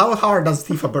Muscle, how hard does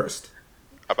Tifa burst?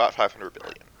 About 500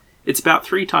 billion. It's about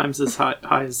 3 times as high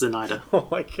as Zenaida. Oh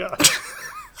my god.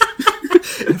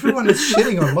 Everyone is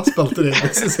shitting on Muscle today.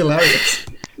 This is hilarious.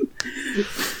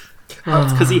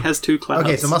 It's because he has 2 clouds.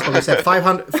 Okay, so Muscle, you said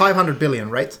 500 billion,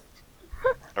 right?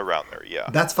 Around there, yeah.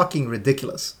 That's fucking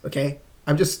ridiculous. Okay,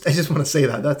 I just want to say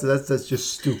that that's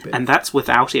just stupid. And that's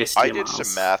without STMRs. I did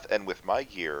some math, and with my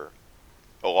gear,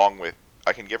 along with...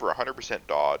 I can give her 100%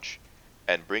 dodge,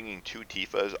 and bringing 2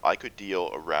 Tifas, I could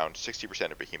deal around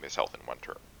 60% of Behemoth's health in one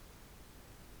turn.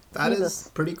 That is Jesus.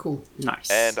 pretty cool.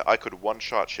 Nice. And I could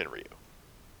one-shot Shinryu.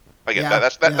 Again, Yeah,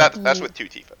 that's with 2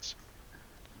 Tifas.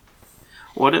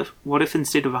 What if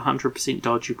instead of 100%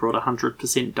 dodge you brought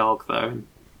 100% dog though,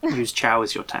 and used Chow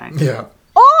as your tank? Yeah.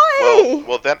 Oi!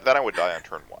 Well, then I would die on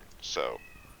turn 1, so...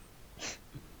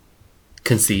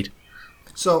 concede.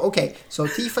 So okay, so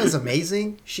Tifa is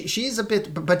amazing. She's a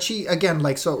bit, but she again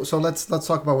like so let's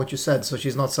talk about what you said. So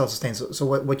she's not self-sustained. So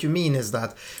what you mean is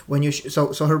that when you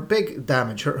so her big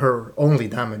damage, her only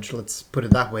damage, let's put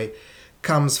it that way,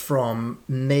 comes from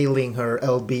nailing her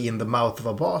LB in the mouth of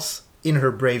a boss in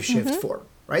her Brave Shift form,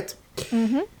 right?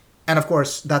 Mm-hmm. And of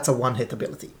course that's a one-hit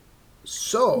ability.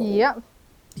 So Yeah.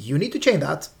 you need to chain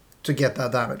that to get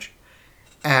that damage.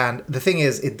 And the thing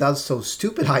is, it does so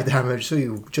stupid high damage, so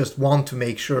you just want to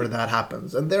make sure that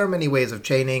happens. And there are many ways of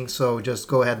chaining, so just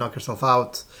go ahead, knock yourself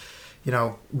out. You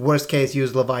know, worst case,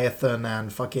 use Leviathan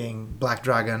and fucking Black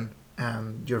Dragon,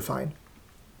 and you're fine.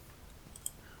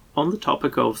 On the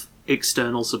topic of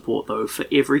external support though, for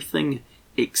everything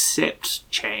except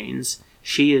chains,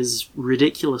 she is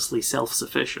ridiculously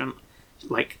self-sufficient.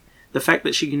 Like, the fact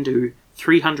that she can do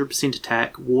 300%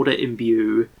 attack, water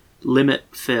imbue, limit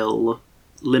fill,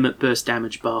 limit burst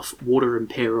damage buff, water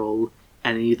imperil,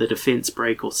 and either defense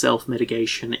break or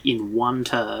self-mitigation in one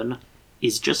turn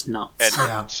is just nuts. And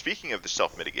Yeah. speaking of the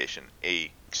self-mitigation,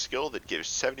 a skill that gives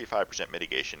 75%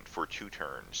 mitigation for 2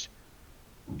 turns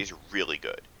is really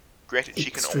good. Granted,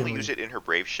 she can only Extremely. use it in her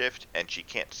Brave Shift, and she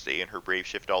can't stay in her Brave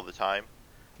Shift all the time,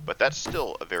 but that's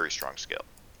still a very strong skill.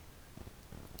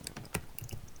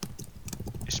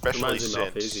 Especially Reminds me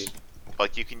of since, Malphasy.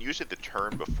 like, you can use it the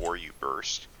turn before you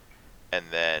burst, and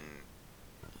then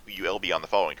you LB on the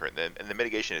following turn, and the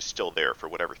mitigation is still there for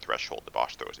whatever threshold the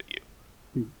boss throws at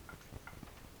you.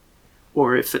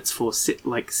 Or if it's for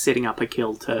setting up a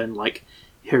kill turn, like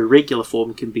her regular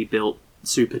form can be built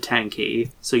super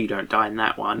tanky, so you don't die in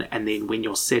that one, and then when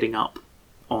you're setting up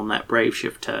on that Brave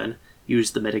Shift turn,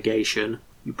 use the mitigation,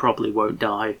 you probably won't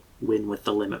die, win with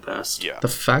the limit burst. Yeah. The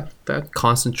fact that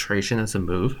concentration as a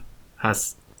move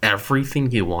has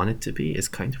everything you want it to be is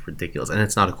kind of ridiculous, and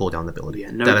it's not a cooldown ability.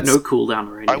 Yeah, That no it's, cooldown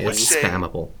or I anything. would it's say-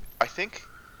 spammable. I think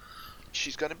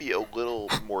she's going to be a little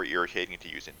more irritating to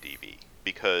use in DV,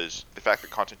 because the fact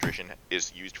that concentration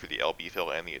is used for the LB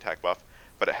fill and the attack buff,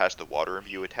 but it has the water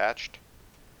imbue attached,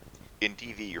 in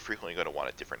DV you're frequently going to want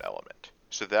a different element.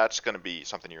 So that's going to be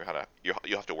something you'll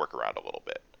have to work around a little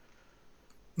bit.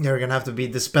 You're gonna have to be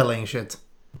dispelling shit.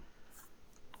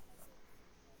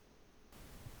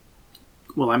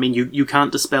 Well, I mean, you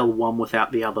can't dispel one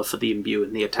without the other for the imbue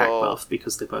and the attack Well, buff,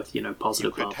 because they're both, positive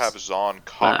You could buffs. have Zon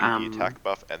copy But, the attack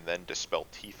buff and then dispel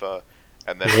Tifa,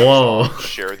 and then Whoa. have Zon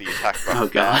share the attack buff Oh,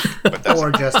 God. back. But that's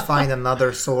Or just find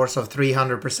another source of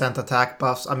 300% attack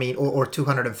buffs. I mean, or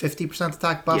 250%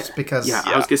 attack buffs, because I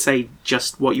Yeah. was gonna say,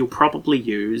 just what you'll probably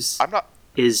use I'm not.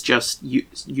 is just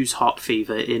use Hot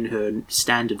Fever in her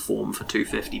standard form for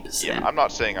 250%. Yeah, I'm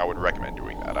not saying I would recommend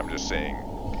doing that. I'm just saying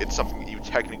it's something that you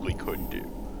technically could do.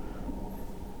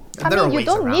 and I there are mean, you ways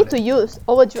don't around need it. to use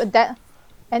overdrive that.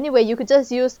 Anyway, you could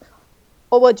just use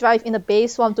overdrive in the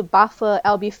base one to buff her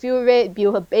LB fuel rate,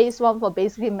 build her base one for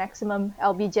basically maximum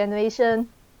LB generation,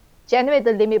 generate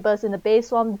the limit burst in the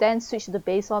base one, then switch the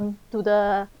base one to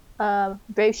the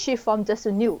Brave Shift form just to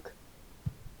nuke.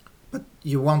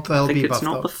 You want the I think LB it's buff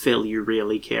not though. the fill you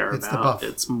really care It's the about. buff.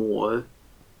 It's more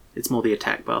the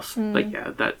attack buff. But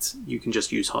yeah, that's you can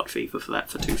just use Hot Fever for that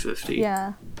for 250.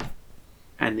 Yeah.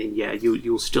 And then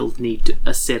you'll still need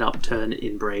a setup turn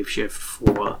in Brave Shift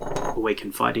for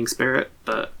Awakened Fighting Spirit,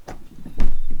 but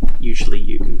usually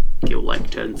you can kill like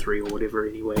turn 3 or whatever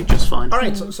anyway, just fine.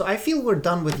 Alright, so I feel we're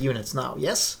done with units now,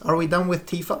 yes? Are we done with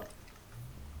Tifa?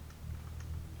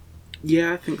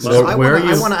 Yeah, I think so. Well, I where wanna, are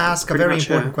I you- want to ask a Pretty very much,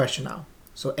 important yeah. question now.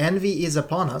 So Envy is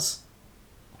upon us.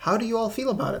 How do you all feel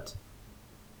about it?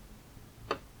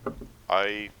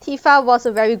 I Tifa was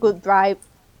a very good bribe.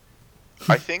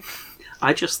 think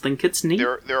I just think it's neat.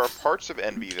 there are parts of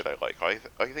Envy that I like. I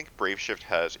think Brave Shift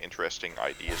has interesting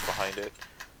ideas behind it.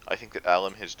 I think that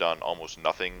Alum has done almost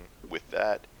nothing with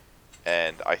that,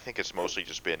 and I think it's mostly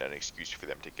just been an excuse for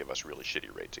them to give us really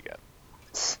shitty raids again.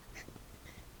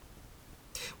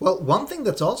 Well, one thing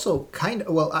that's also kind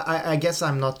of... Well, I guess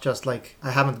I'm not just like...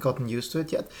 I haven't gotten used to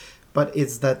it yet. But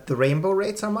it's that the rainbow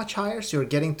rates are much higher, so you're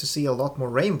getting to see a lot more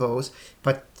rainbows.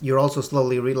 But you're also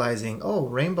slowly realizing, oh,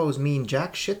 rainbows mean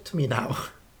jack shit to me now.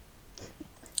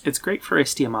 It's great for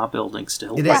STMR building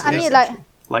still. It is, Yeah, I it mean, is like, actually.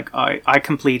 Like, I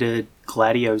completed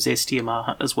Gladio's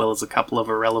STMR as well as a couple of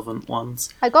irrelevant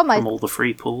ones I got my from all the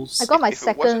free pools. I got my If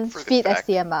it wasn't second for the feed fact-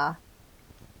 SDMR.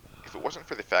 If it wasn't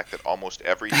for the fact that almost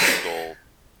every single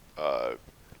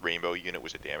rainbow unit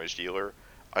was a damage dealer,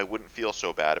 I wouldn't feel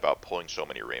so bad about pulling so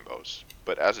many rainbows.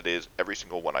 But as it is, every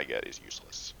single one I get is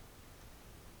useless.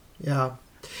 Yeah.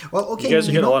 Well, okay, You guys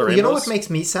are getting a lot of you know rainbows? what makes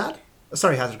me sad?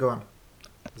 Sorry, Hazard, go on.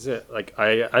 Is it like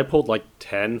I pulled like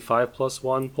 10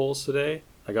 5+1 pulls today.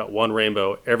 I got one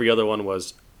rainbow. Every other one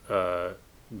was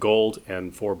gold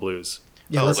and 4 blues.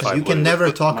 Yeah, Oh, listen, listen, you can look, never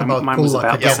look, talk mine- about mine was Kulak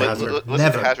about again, the same. Hazard. Listen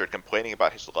Never. to Hazard complaining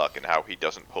about his luck and how he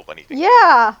doesn't pull anything.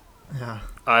 Yeah. Yeah.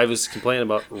 I was complaining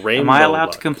about rainbow. Am I allowed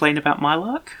luck. to complain about my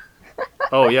luck?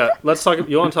 Oh yeah, let's talk.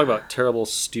 You want to talk about terrible,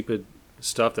 stupid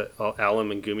stuff that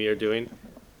Alum and Gumi are doing?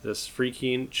 This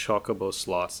freaking chocobo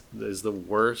slots is the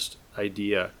worst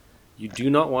idea. You do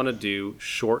not want to do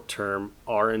short-term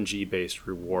RNG-based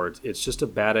rewards. It's just a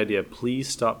bad idea. Please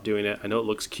stop doing it. I know it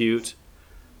looks cute,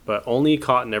 but only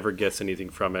Cotton ever gets anything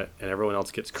from it, and everyone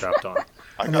else gets crapped on.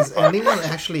 I And got is anyone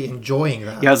actually enjoying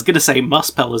that? Yeah, I was gonna say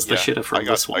Muspel is the shitter I from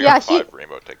got, this I one. got Yeah, 5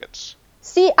 rainbow tickets.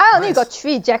 See, I only Nice. got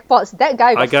 3 jackpots. That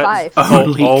guy got, I got 5.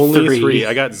 Only only three. 3.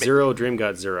 I got 0. Dream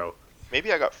got 0.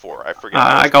 Maybe I got 4. I forget.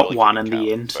 I was got totally 1 in keeping the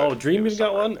count, end. but Oh, it Dream was you got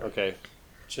somewhere in one? there. Okay.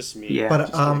 Just me. Yeah.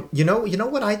 But you know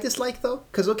what I dislike though,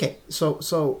 because okay, so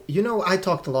I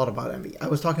talked a lot about envy. I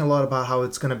was talking a lot about how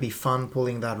it's gonna be fun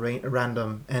pulling that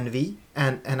random envy,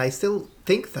 and I still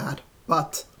think that,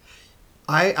 but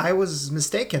I was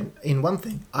mistaken in one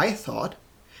thing. I thought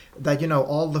that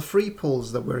all the free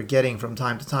pulls that we're getting from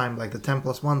time to time, like the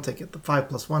 10+1 ticket, the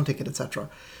 5+1 ticket, etc.,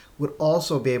 would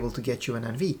also be able to get you an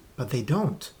NV, but they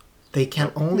don't. They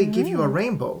can only give you a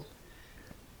rainbow.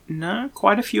 No,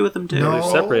 quite a few of them do. No.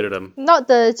 They've separated them. Not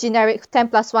the generic 10+1,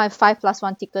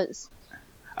 5+1 tickets.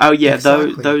 Oh yeah,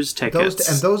 Exactly. those tickets.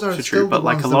 And those are for still true, the but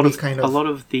like ones a that lot we of kind of- a lot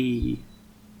of the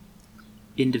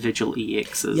individual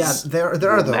EXs. Yeah, there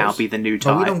are will those. now be the new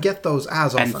but we type. don't get those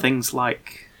as often. And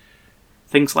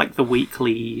things like the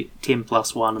weekly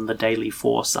 10+1 and the daily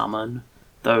 4 summon,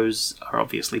 those are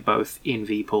obviously both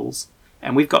NV pulls.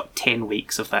 And we've got 10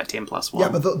 weeks of that 10+1. Yeah,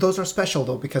 but those are special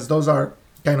though, because those are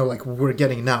kind of like we're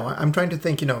getting now. I'm trying to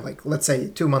think, like let's say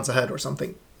 2 months ahead or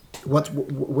something.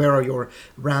 Where are your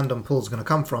random pulls going to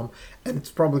come from? And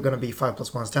it's probably going to be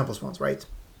 5+1s, 10+1s, right?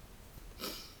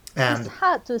 And It's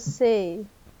hard to say.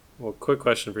 Well, quick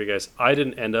question for you guys. I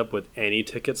didn't end up with any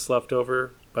tickets left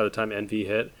over by the time NV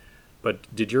hit,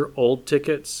 but did your old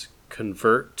tickets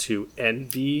convert to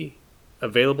NV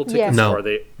available tickets? Yes. No. Or are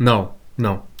they? No.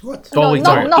 what? Oh, wait, not-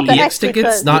 sorry. not the EX X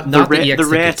tickets. Not The the EX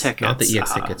rare tickets. Not the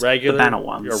tickets EX are- tickets. Regular, banner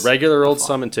ones your regular old are fine.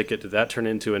 summon ticket, did that turn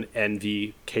into an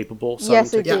NV capable summon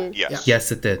Yes, it ticket? did. Yes.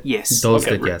 Yes, it did. Yes. Those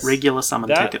Okay. did, yes. Regular summon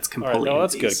tickets can all pull right, no,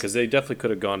 that's NVs. good because they definitely could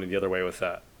have gone the other way with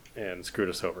that and screwed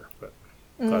us over, but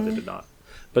glad they did not.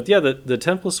 But yeah, the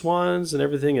 10+1s and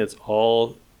everything, it's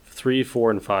all 3, 4,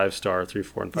 and 5 star, 3,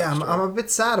 4, and 5 Yeah, star. I'm a bit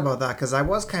sad about that because I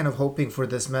was kind of hoping for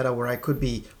this meta where I could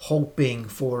be hoping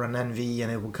for an NV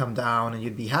and it would come down and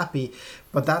you'd be happy.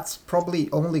 But that's probably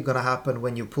only going to happen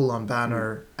when you pull on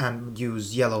banner and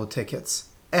use yellow tickets.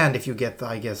 And if you get, the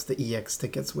EX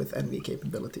tickets with NV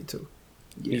capability too.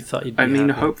 You thought you'd be I mean,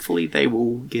 happy. hopefully they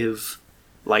will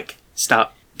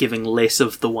start giving less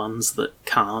of the ones that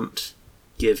can't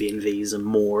give NVs and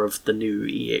more of the new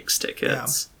EX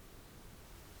tickets.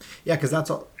 Yeah, because that's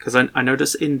all. Because I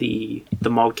notice in the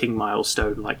Mod King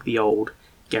milestone, like the old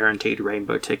guaranteed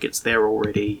rainbow tickets, they're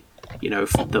already,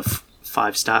 the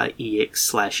 5-star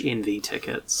EX/NV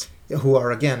tickets. Who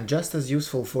are again just as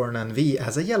useful for an NV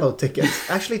as a yellow ticket.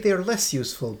 Actually, they are less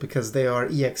useful because they are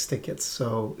EX tickets.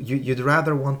 So you'd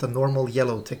rather want a normal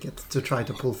yellow ticket to try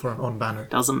to pull for an on banner.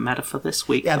 Doesn't matter for this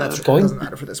week. Yeah, though. that's true. Going- It doesn't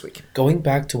matter for this week. Going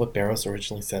back to what Barros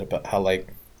originally said about how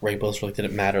rainbows really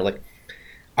didn't matter,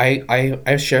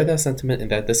 I share that sentiment in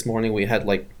that this morning we had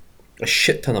a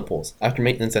shit ton of pulls. After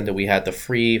maintenance ended, we had the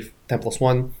free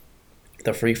 10+1,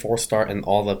 the free 4-star, and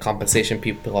all the compensation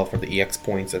people got for the EX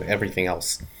points and everything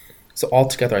else. So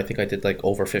altogether, I think I did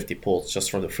over 50 pulls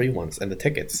just for the free ones and the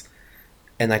tickets.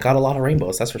 And I got a lot of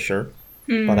rainbows, that's for sure.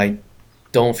 But I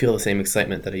don't feel the same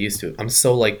excitement that I used to. I'm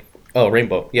so oh,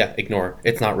 rainbow, yeah, ignore.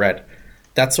 It's not red.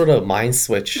 That sort of mind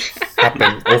switch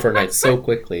happened overnight so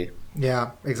quickly.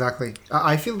 Yeah, exactly.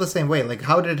 I feel the same way.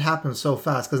 How did it happen so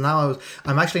fast? Because now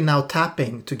I'm actually now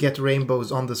tapping to get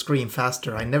rainbows on the screen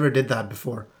faster. I never did that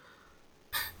before.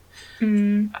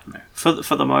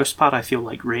 For the most part, I feel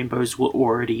like rainbows were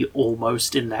already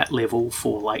almost in that level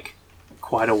for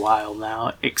quite a while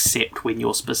now, except when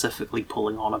you're specifically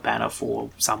pulling on a banner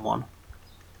for someone.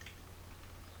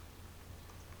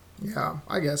 Yeah,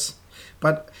 I guess.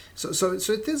 But so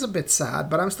it is a bit sad.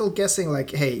 But I'm still guessing.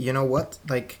 Hey, you know what?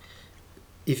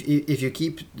 If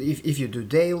you do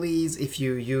dailies, if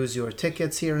you use your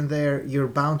tickets here and there, you're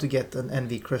bound to get an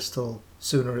NV crystal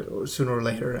sooner or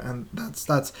later, and that's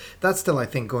still, I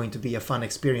think, going to be a fun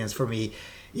experience for me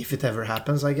if it ever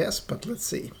happens, I guess. But let's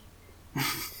see.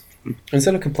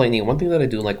 Instead of complaining, one thing that I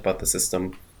do like about the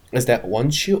system is that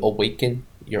once you awaken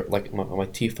your my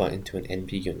Tifa into an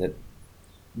NV unit,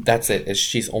 that's it.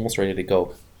 She's almost ready to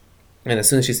go. And as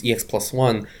soon as she's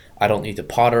EX+1, I don't need to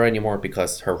pot her anymore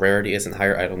because her rarity isn't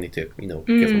higher. I don't need to,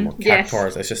 give her more yes.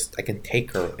 cactars. It's just I can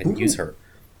take her and use her.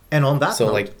 And on that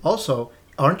So, note, also,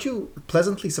 aren't you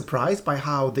pleasantly surprised by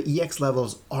how the EX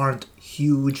levels aren't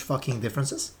huge fucking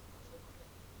differences?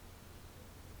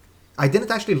 I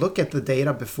didn't actually look at the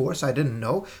data before, so I didn't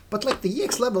know. But the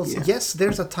EX levels, yes,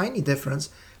 there's a tiny difference,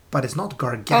 but it's not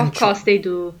gargantuan. Of course they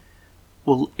do.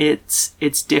 Well, it's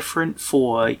different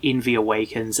for NV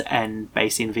Awakens and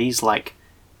base NVs.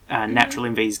 Natural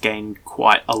NVs gain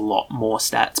quite a lot more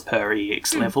stats per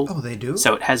EX level. Oh, they do?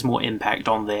 So it has more impact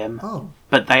on them. Oh.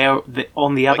 But they are,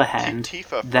 on the other Like hand,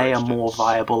 Tifa, for they are more instance.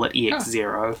 viable at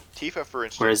EX0, Tifa, for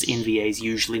instance, whereas NVAs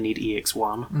usually need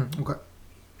EX1. Okay.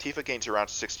 Tifa gains around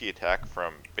 60 attack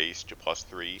from base to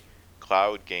 +3.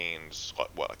 Cloud gains,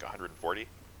 140?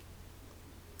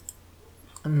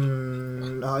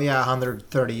 Oh yeah,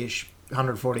 130-ish,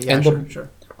 140. Yeah, And sure, the- sure.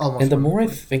 Almost. And the more I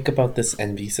 140. think about this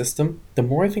envy system, the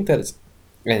more I think that it's,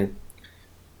 and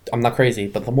I'm not crazy,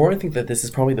 but the more I think that this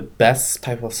is probably the best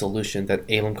type of solution that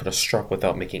Alum could have struck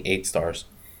without making 8 stars.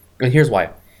 And here's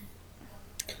why.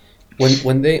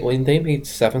 When they made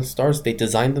 7 stars, they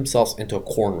designed themselves into a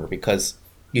corner because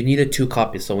you needed 2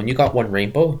 copies. So when you got one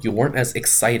rainbow, you weren't as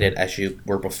excited as you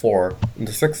were before in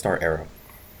the 6-star era.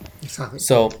 Exactly.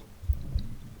 So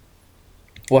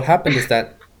what happened is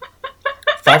that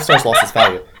 5 stars lost its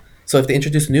value. So if they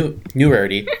introduce new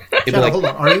rarity, it'd be Shadow, like, hold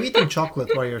on. Are you eating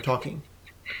chocolate while you're talking?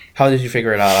 how did you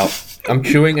figure it out? I'm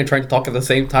chewing and trying to talk at the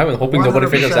same time and hoping nobody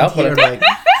figures 100% out. here, But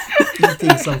like,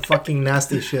 eating some fucking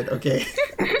nasty shit. Okay.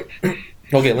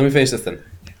 okay, let me finish this then.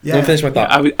 Yeah. Let me finish my thought.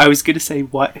 I was going to say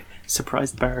what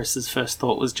surprised Barris's first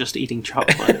thought was just eating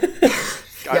chocolate.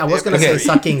 Yeah, I was gonna Okay. say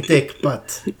sucking dick,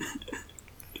 but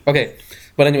Okay,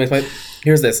 but anyways,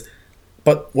 here's this.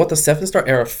 But what the 7-star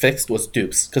era fixed was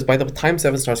dupes, because by the time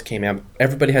 7 stars came out,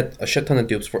 everybody had a shit ton of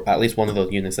dupes for at least one of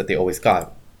those units that they always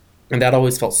got. And that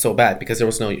always felt so bad because there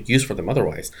was no use for them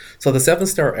otherwise. So the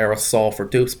 7-star era solved for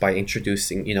dupes by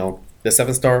introducing, the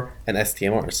 7-star and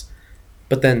STMRs.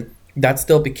 But then that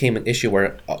still became an issue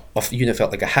where a unit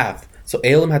felt like a half. So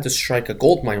ALM had to strike a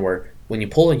gold mine where when you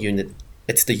pull a unit,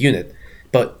 it's the unit.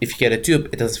 But if you get a dupe,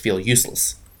 it doesn't feel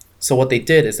useless. So what they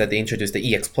did is that they introduced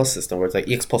the EX Plus system, where it's like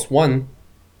EX Plus 1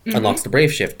 unlocks the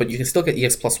Brave Shift, but you can still get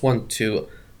EX Plus 1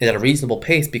 at a reasonable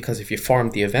pace because if you farm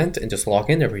the event and just log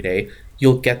in every day,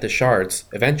 you'll get the shards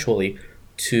eventually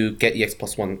to get EX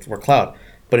Plus 1 for Cloud.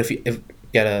 But if you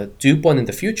get a dupe one in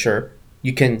the future,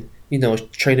 you can,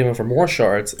 trade them in for more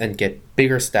shards and get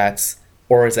bigger stats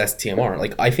or as STMR.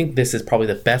 Like, I think this is probably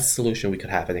the best solution we could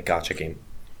have in a gacha game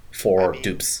for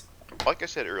dupes. Like I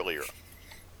said earlier,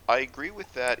 I agree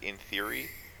with that in theory.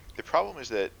 The problem is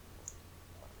that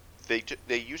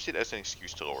they used it as an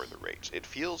excuse to lower the rates. It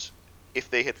feels, if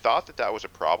they had thought that was a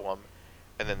problem,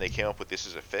 and then they came up with this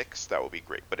as a fix, that would be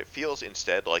great. But it feels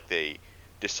instead like they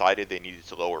decided they needed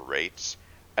to lower rates,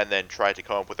 and then tried to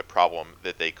come up with a problem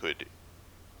that they could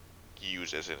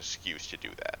use as an excuse to do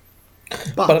that.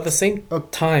 But at the same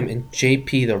time, in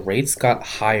JP, the rates got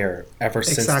higher ever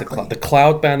since Exactly. the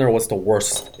Cloud banner was the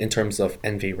worst in terms of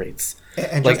NV rates.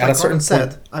 And Like, just at like a certain Colin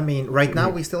point- said, I mean, right now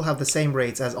we still have the same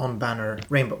rates as on banner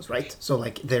rainbows, right? So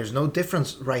like, there's no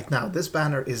difference right now. This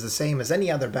banner is the same as any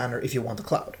other banner if you want a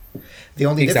cloud. The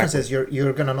only difference is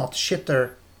you're gonna not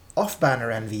shitter off banner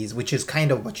NVs, which is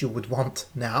kind of what you would want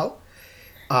now.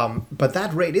 But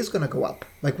that rate is gonna go up.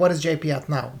 Like, what is JP at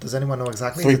now? Does anyone know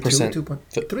exactly? 3%.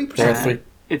 2.3%. They're at 3.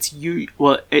 It's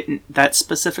that's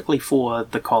specifically for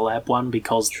the collab one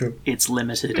because True. it's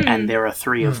limited and there are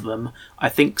 3 of them. I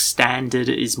think standard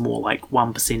is more like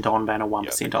 1% on banner,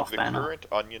 1% off the banner. current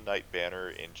Onion Knight banner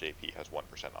in JP has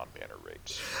 1% on banner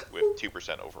rates, with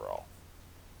 2% overall.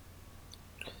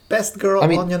 Best girl I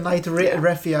mean- on your night,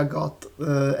 Refia got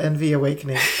NV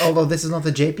Awakening. Although this is not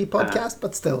a JP podcast,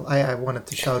 but still, I wanted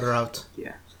to shout her out.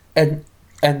 Yeah. And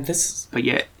this... But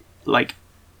yeah, like,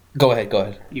 Go ahead.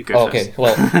 you go Oh, first. okay,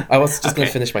 well, I was just going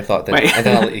Okay. to finish my thought then, Wait. and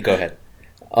then I'll let you go ahead.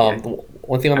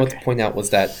 One thing I wanted to Okay. point out was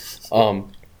that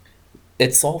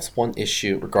it solves one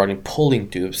issue regarding pulling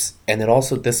dupes, and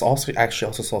this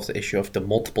also solves the issue of the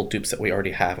multiple dupes that we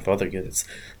already have of other units.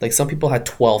 Like, some people had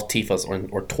 12 Tifas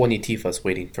or 20 Tifas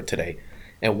waiting for today,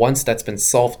 and once that's been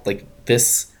solved, like,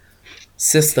 this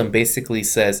system basically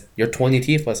says your 20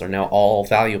 Tifas are now all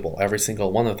valuable, every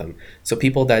single one of them. So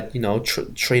people that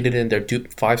traded in their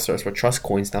dupe 5 stars for trust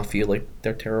coins now feel like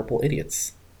they're terrible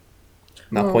idiots.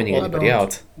 Not No, pointing I anybody don't.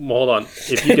 out. Well, hold on.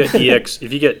 If you get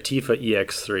if you get Tifa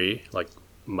EX3, like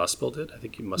Muspel did, I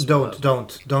think you must.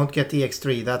 Don't get the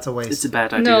X3. That's a waste. It's a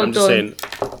bad idea. No, I'm just don't.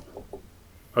 saying.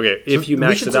 Okay, if you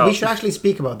max it we out, should actually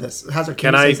speak about this. Hazard,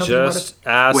 can you I say something about just it?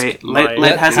 ask Wait, my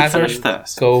let Hazard Hazard finish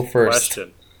first. Go first.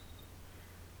 question?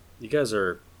 You guys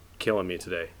are killing me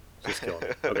today. Just killing me.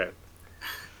 Okay.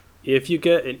 If you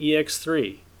get an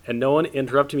EX3, and no one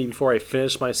interrupted me before I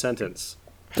finished my sentence,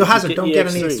 So Hazard, get don't get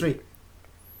an EX3. EX3.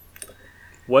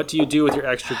 what do you do with your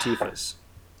extra Tifas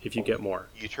if you get more?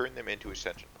 You turn them into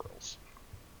Ascension Pearls.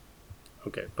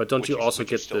 Okay, but don't you also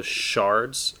which you get still the do.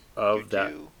 shards You of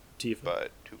that do, Tifa?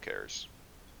 but who cares?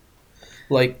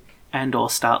 Like, And or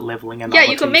start leveling another Yeah,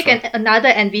 you can make Tifa. another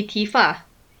NV Tifa.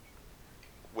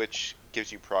 Which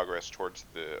gives you progress towards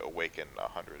the Awaken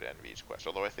 100 NVs quest,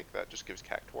 although I think that just gives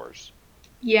Cactuars.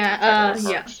 Yeah, Cactuar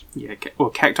yeah. cards. Yeah,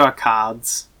 Cactuar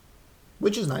cards.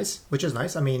 Which is nice.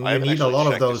 I mean, I you haven't need a actually lot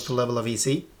of checked those this. to level a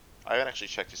VC. I haven't actually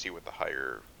checked to see what the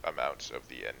higher amounts of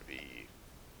the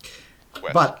NV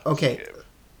quests But, okay, give.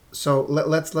 So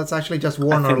let's actually just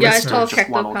warn our think Yeah, it's it's all listeners. just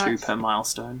one or two character per cards.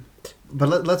 milestone.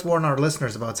 But let's warn our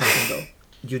listeners about something though.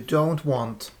 You don't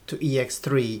want to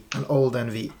EX3 an old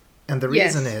NV, and the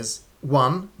reason Yes. is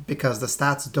one, because the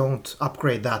stats don't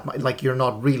upgrade that much. Like you're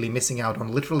not really missing out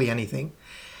on literally anything,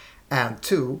 and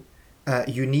two,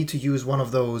 you need to use one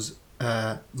of those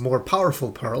more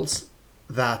powerful pearls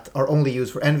that are only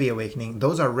used for Envy Awakening.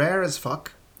 Those are rare as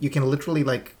fuck. You can literally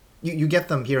like you get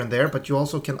them here and there, but you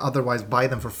also can otherwise buy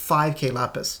them for 5k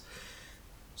lapis.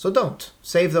 So don't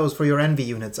save those for your Envy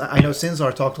units. I know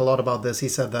Sinzar talked a lot about this. He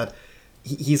said that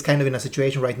he's kind of in a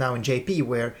situation right now in JP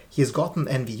where he's gotten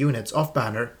Envy units off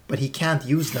banner, but he can't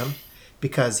use them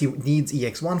because he needs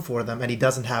EX1 for them, and he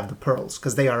doesn't have the pearls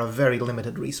because they are a very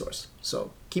limited resource.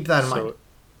 So keep that in mind. So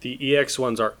the EX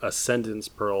ones are Ascendance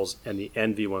Pearls, and the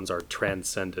Envy ones are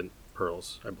Transcendent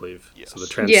Pearls, I believe. Yes. So the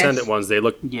Transcendent ones, they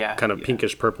look Yeah, kind of yeah.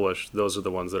 pinkish purplish. Those are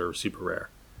the ones that are super rare.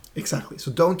 Exactly.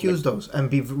 So don't use those, and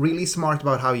be really smart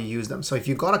about how you use them. So if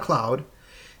you got a cloud,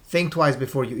 think twice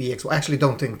before you EX. Well, actually,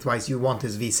 don't think twice. You want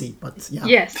his VC, but yeah.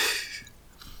 Yes.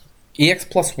 EX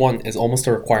plus 1 is almost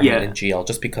a requirement Yeah. in GL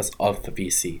just because of the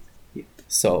VC. Yeah.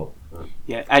 So,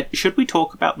 Yeah, should we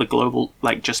talk about the global,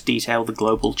 like, just detail the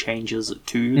global changes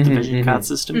to the vision card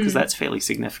system? Because that's fairly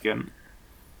significant.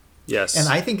 Yes. And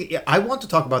I think I want to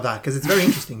talk about that because it's very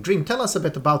interesting. Dream, tell us a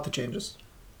bit about the changes.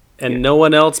 And no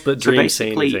one else but So Dream say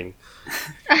basically- anything.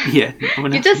 Yeah. no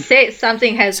one You else- just said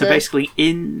something has So a... basically,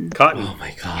 in... Cotton. oh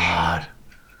my god.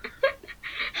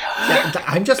 Yeah,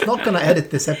 I'm just not going to edit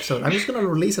this episode. I'm just going to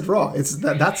release it raw.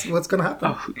 That's what's going to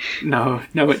happen. No,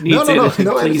 it no, needs editing,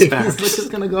 no please, editing. Barrett. It's just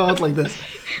going to go out like this.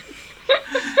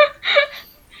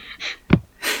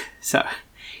 So,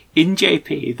 in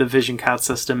JP, the vision card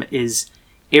system is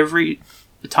every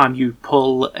time you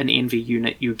pull an Envy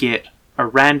unit, you get a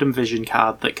random vision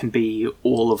card that can be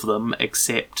all of them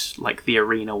except like the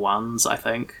arena ones, I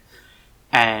think.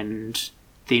 And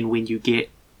then when you get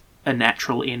a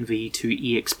natural Envy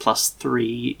to EX plus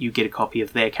 3, you get a copy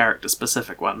of their character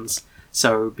specific ones.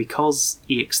 So because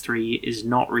EX3 is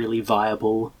not really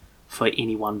viable for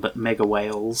anyone but Mega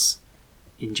Whales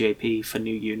in JP for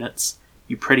new units,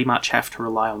 you pretty much have to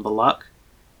rely on the luck.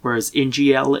 Whereas in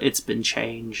GL, it's been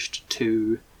changed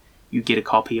to you get a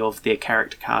copy of their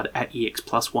character card at EX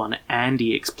plus 1 and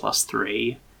EX plus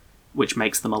 3, which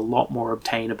makes them a lot more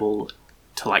obtainable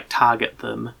to like target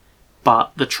them.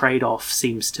 But the trade-off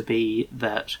seems to be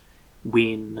that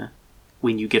when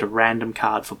you get a random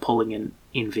card for pulling an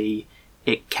Envy,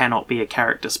 it cannot be a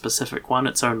character-specific one.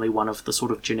 It's only one of the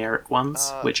sort of generic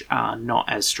ones, which are not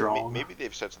as strong. Maybe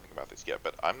they've said something about this yet,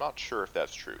 but I'm not sure if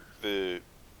that's true.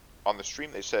 On the stream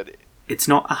they said It's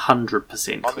not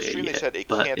 100% on the clear stream they yet, said it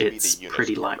but can't be it's the units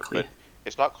pretty card, likely. but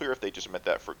it's not clear if they just meant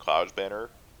that for Cloud's banner,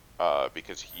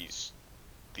 because he's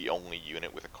the only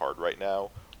unit with a card right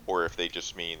now, or if they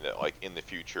just mean that like in the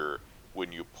future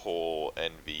when you pull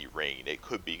Envy Rain, it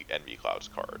could be Envy Cloud's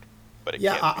card, but it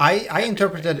Yeah, can't be I Envy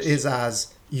interpreted Rain's. it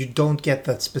as you don't get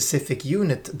that specific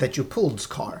unit that you pulled's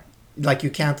car. Like you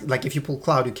can't, like if you pull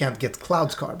Cloud, you can't get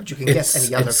Cloud's car, but you can get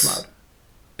any other Cloud.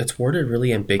 It's worded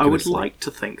really I ambiguously. would like to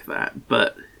think that,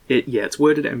 but it's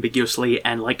worded ambiguously,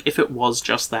 and like if it was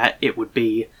just that, it would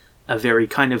be a very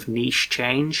kind of niche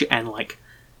change, and like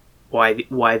why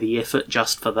the effort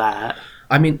just for that?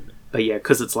 I mean, But yeah,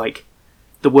 because it's like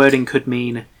the wording could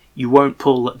mean you won't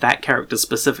pull that character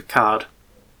specific card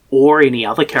or any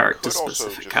other character Could also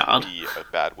specific just card. be a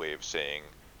bad way of saying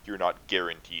you're not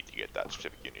guaranteed to get that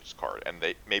specific unit's card, and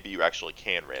maybe you actually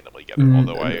can randomly get it.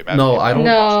 Although I imagine no, it's I don't-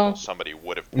 No. possible somebody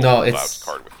would have pulled No, Cloud's it's-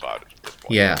 card with Cloud at this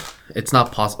point. yeah, it's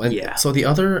not possible. And Yeah. So the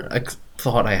other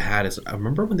thought I had is, I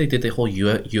remember when they did the whole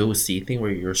UOC thing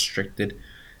where you restricted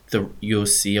the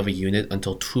UOC of a unit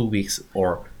until 2 weeks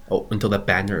or until the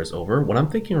banner is over. What I'm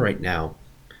thinking right now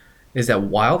is that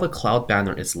while the Cloud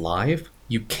banner is live,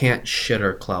 you can't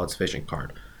shitter Cloud's vision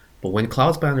card. But when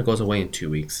Cloud's banner goes away in 2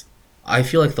 weeks, I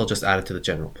feel like they'll just add it to the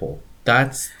general pool.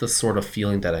 That's the sort of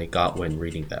feeling that I got when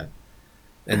reading that.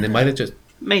 And they might have just...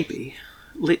 Maybe.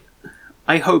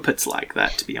 I hope it's like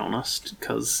that, to be honest,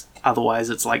 because otherwise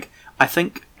it's like, I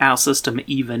think our system,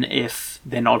 even if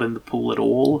they're not in the pool at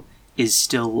all, is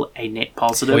still a net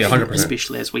positive, Oh, yeah, 100%.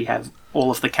 especially as we have all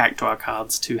of the Cactuar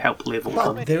cards to help level But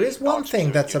them. How there many is one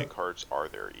thing non-specific that's a- unit cards are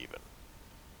there even?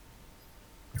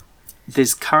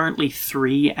 There's currently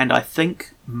 3, and I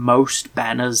think most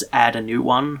banners add a new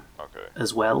one Okay,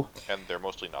 as well. and they're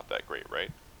mostly not that great,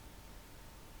 right?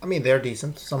 I mean, they're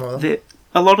decent, some of them.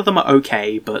 A lot of them are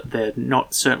okay, but they're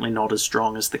certainly not as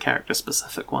strong as the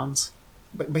character-specific ones.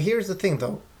 But here's the thing,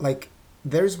 though. Like,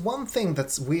 there's one thing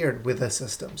that's weird with the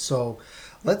system. So,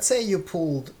 let's say you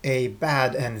pulled a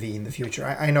bad envy in the future.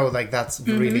 I know like that's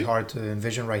really hard to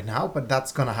envision right now, but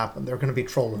that's gonna happen. There are gonna be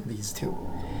troll envies too.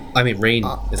 I mean, Rain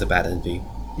is a bad envy.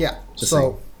 Yeah. Just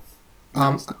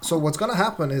So what's gonna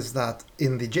happen is that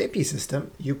in the JP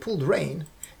system, you pulled Rain.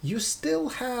 You still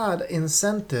had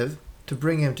incentive to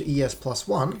bring him to ES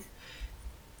 +1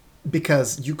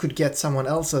 because you could get someone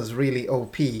else's really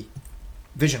OP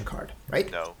vision card,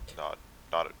 right? No, not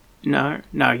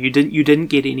No, you didn't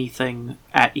get anything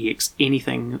at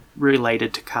anything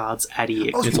related to cards at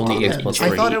EX. Oh, It's you only didn't. EX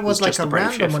 +3. I thought it was It's like just a the brave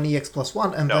random shift. on EX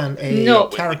 +1 and No. then a No.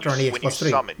 character on EX when you +3.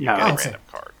 summon, you No. get a Okay. random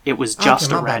card. It was Okay, just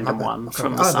my a bad, my random bad. one Okay.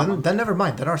 from the summon. Then never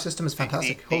mind. Then our system is The,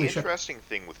 fantastic. the Holy shit. interesting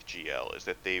thing with GL is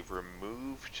that they've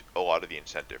removed a lot of the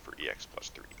incentive for EX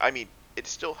 +3. I mean, it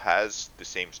still has the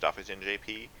same stuff as in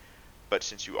JP, but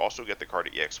since you also get the card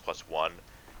at EX +1,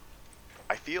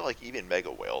 I feel like even Mega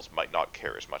Whales might not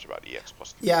care as much about EX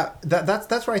 +3. Yeah,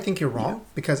 that's where I think you're wrong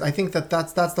because I think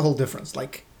that's the whole difference.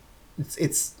 Like,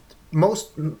 it's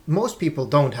most people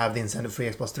don't have the incentive for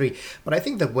EX +3, but I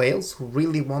think the whales who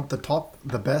really want the top,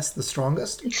 the best, the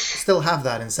strongest, still have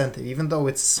that incentive, even though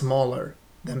it's smaller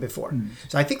than before.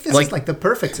 So I think this is like the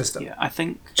perfect system. Yeah, I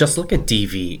think Just look at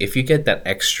DV. If you get that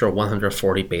extra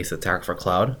 140 base attack for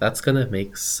Cloud, that's gonna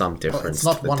make some Well, difference it's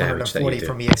not to the damage that you 140 do.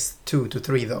 from EX2 to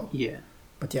 3 though. yeah.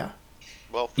 But yeah.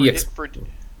 Well, EX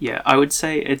Yeah, I would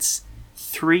say it's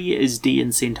 3 is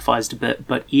de-incentivized a bit,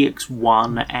 but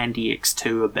EX1 and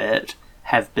EX2 a bit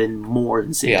have been more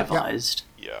incentivized,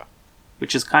 yeah.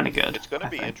 which is kind of good. It's going to I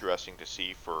be think. interesting to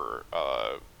see for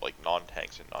like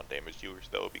non-tanks and non-damage dealers,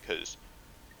 though, because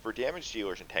for damage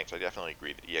dealers and tanks, I definitely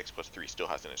agree that EX +3 still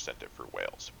has an incentive for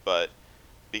whales, but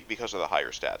because of the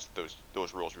higher stats,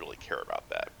 those rules really care about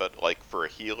that. But like for a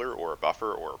healer or a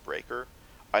buffer or a breaker,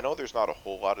 I know there's not a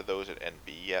whole lot of those at NV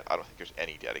yet. I don't think there's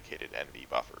any dedicated NV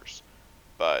buffers,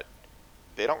 but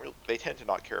they tend to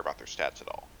not care about their stats at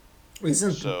all.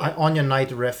 Isn't So- Anya Knight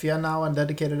Refia now a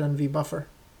dedicated NV buffer?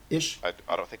 Ish? I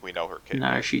don't think we know her kit.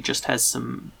 No, yet. she just has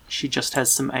some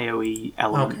AoE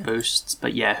element Okay. boosts,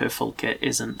 but yeah, her full kit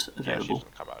isn't Yeah, she available.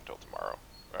 doesn't come out until tomorrow.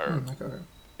 Or,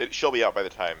 Okay. she'll be out by the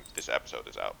time this episode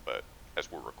is out, but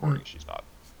as we're recording, she's not.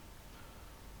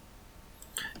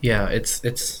 Yeah, it's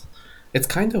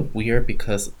kind of weird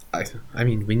because I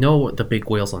mean we know the big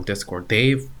whales on Discord.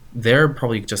 They're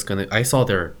probably just gonna. I saw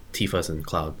their Tifas in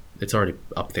Cloud. It's already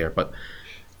up there, but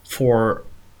for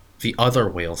the other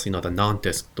whales, the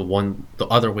non-disc, the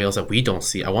other whales that we don't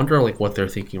see, I wonder like what they're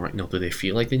thinking right now. Do they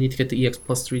feel like they need to get the EX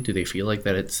 +3? Do they feel like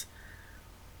that it's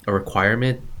a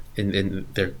requirement in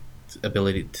their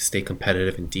ability to stay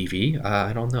competitive in DV?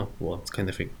 I don't know. Well, it's kind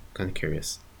of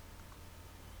curious.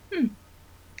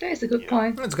 That is a good Yeah.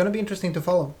 point. It's going to be interesting to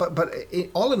follow. But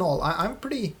all in all, I'm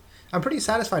pretty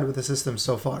satisfied with the system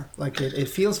so far. Like it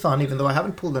feels fun, even though I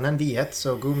haven't pulled an NV yet.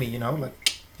 So Gumi,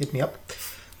 hit me up.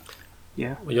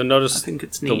 Yeah, Well, you'll notice I think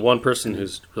it's the neat. one person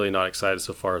who's really not excited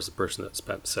so far is the person that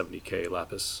spent 70k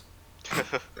Lapis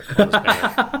on this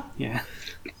banner. Yeah,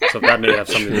 So that may have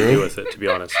something to do with it, to be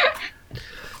honest.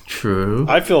 True.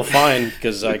 I feel fine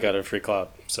because I got a free Cloud.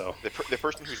 So The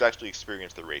person who's actually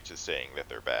experienced the rates is saying that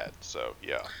they're bad, so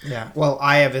yeah. Yeah. Well,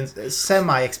 I have the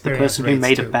semi-experienced person who rates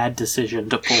made too. a bad decision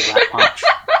to pull that much.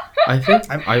 I think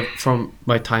from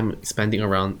my time spending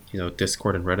around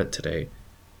Discord and Reddit today,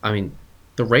 I mean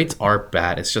the rates are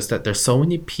bad. It's just that there's so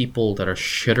many people that are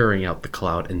shittering out the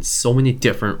Cloud in so many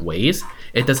different ways.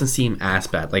 It doesn't seem as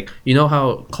bad. Like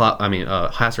how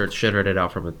Hazard shittered it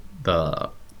out from the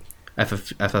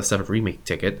FF7 remake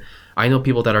ticket. I know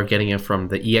people that are getting it from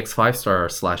the EX 5-star /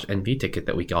 NV ticket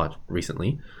that we got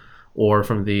recently, or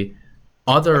from the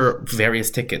other various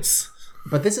tickets.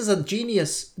 But this is a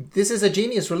genius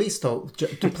release though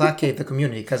to placate the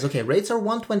community because rates are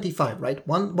 125, right?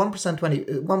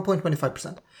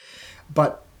 1.25%.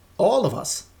 But all of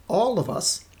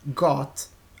us got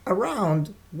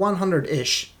around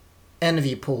 100-ish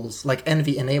NV pulls, like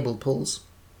NV enabled pulls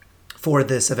for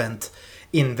this event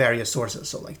in various sources.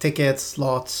 So like tickets,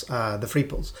 slots, the free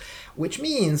pulls, which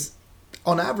means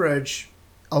on average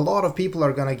a lot of people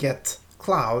are going to get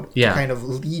Cloud Yeah. to kind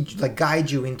of guide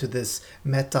you into this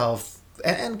meta of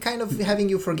and kind of having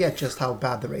you forget just how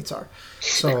bad the rates are.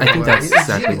 So I think that's it's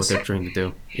exactly genius. what they're trying to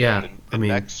do. Yeah, The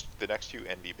next two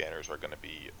NV banners are going to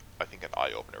be, I think, an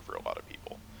eye opener for a lot of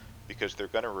people, because they're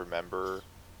going to remember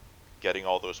getting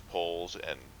all those pulls,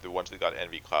 and the ones that got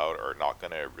NV Cloud are not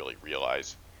going to really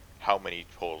realize how many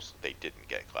pulls they didn't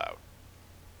get Cloud.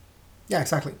 Yeah,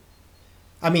 exactly.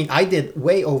 I mean, I did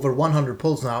way over 100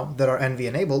 pulls now that are NV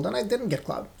enabled, and I didn't get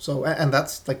Cloud. So, and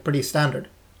that's like pretty standard.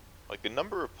 Like, the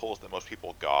number of pulls that most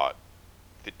people got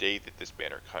the day that this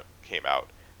banner came out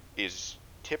is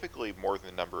typically more than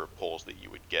the number of pulls that you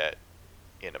would get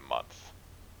in a month.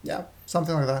 Yeah,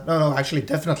 something like that. No, actually,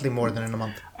 definitely more than in a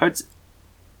month. I would,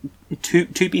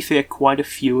 to be fair, quite a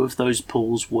few of those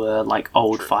pools were like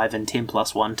old True. 5 and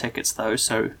 10+1 tickets, though,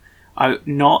 so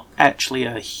not actually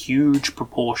a huge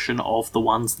proportion of the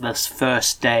ones this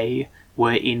first day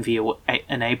were Envy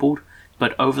enabled,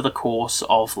 but over the course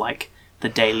of like the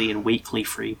daily and weekly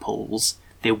free pools,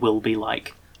 there will be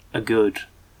like a good,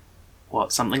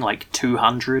 something like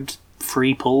 200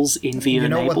 free pulls Envy You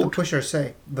know enabled. what the pushers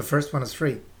say? The first one is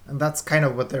free. And that's kind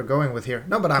of what they're going with here.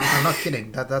 No, but I'm not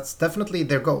kidding. That's definitely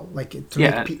their goal. Like, to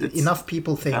Yeah, make it's enough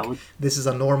people think valid. this is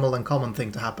a normal and common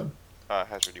thing to happen.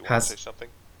 Hazard, do you want Has- to say something?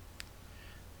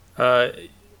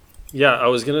 Yeah, I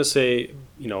was gonna say,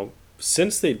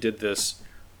 since they did this,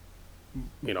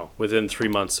 within 3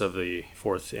 months of the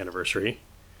 4th anniversary,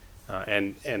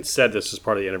 and said this was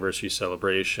part of the anniversary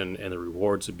celebration and the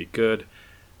rewards would be good.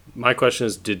 My question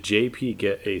is, did JP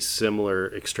get a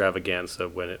similar extravaganza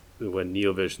when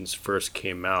NeoVisions first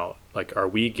came out? Like, are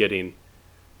we getting,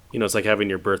 it's like having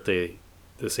your birthday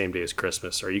the same day as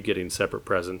Christmas. Are you getting separate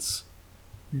presents?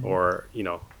 Or,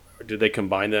 did they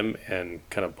combine them and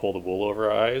kind of pull the wool over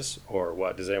our eyes? Or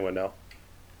what? Does anyone know?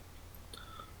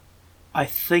 I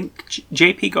think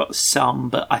JP got some,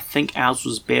 but I think ours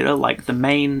was better. Like the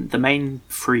main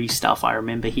free stuff I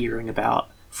remember hearing about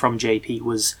from JP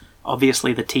was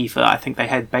obviously the Tifa. I think they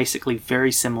had basically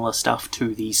very similar stuff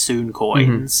to the Soon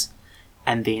coins,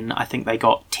 and then I think they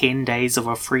got 10 days of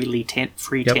a free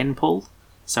 10 pull,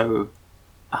 so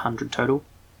 100 total,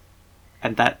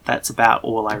 and that's about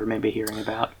all I remember hearing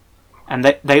about. And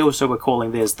they also were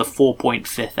calling theirs the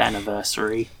 4.5th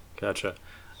anniversary. Gotcha.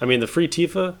 I mean, the free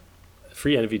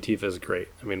Envy Tifa is great.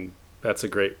 I mean, that's a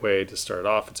great way to start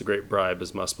off. It's a great bribe,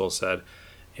 as Muspel said.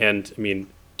 And, I mean,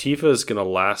 Tifa is going to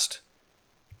last.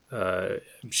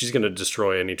 She's going to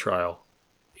destroy any trial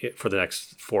for the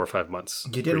next 4 or 5 months.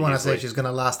 You did pretty want to say easily. she's going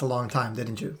to last a long time,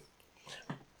 didn't you?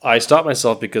 I stopped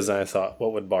myself because I thought,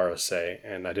 what would Barrow say?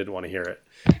 And I didn't want to hear it.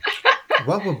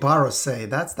 What would Barrow say?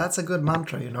 That's a good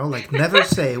mantra, like never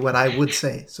say what I would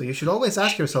say. So you should always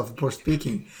ask yourself before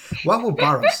speaking, what would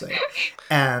Barrow say?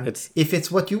 And if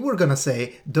it's what you were going to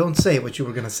say, don't say what you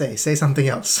were going to say. Say something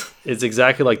else. It's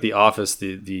exactly like The Office,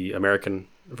 the American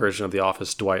version of The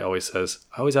Office. Dwight always says,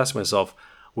 I always ask myself,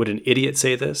 would an idiot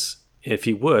say this? If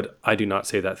he would, I do not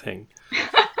say that thing.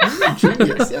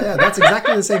 Genius. Yeah, that's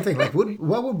exactly the same thing. Like,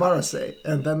 what would Barrow say?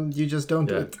 And then you just don't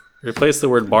do it. Replace the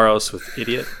word Barros with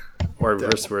idiot, or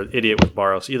reverse the word idiot with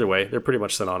Barros. Either way, they're pretty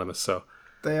much synonymous. So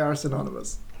They are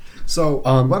synonymous. So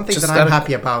one thing just that I'm gotta-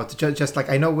 happy about, just like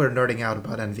I know we're nerding out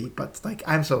about Envy, but like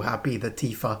I'm so happy that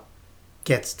Tifa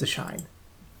gets to shine,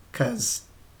 because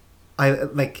I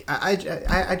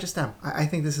just am. I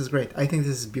think this is great. I think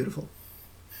this is beautiful.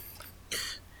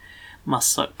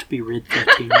 Must suck to be Red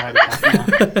 13 right about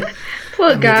now.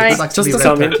 Poor guy. It sucks to Just be to Red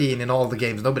tell me- 13 in all the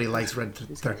games. Nobody likes Red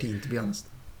 13, to be honest.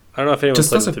 I don't know if anyone Just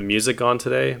played with doesn't- the music on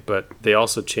today, but they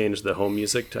also changed the home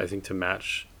music to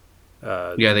match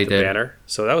Yeah, they the did. banner.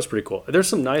 So that was pretty cool. There's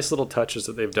some nice little touches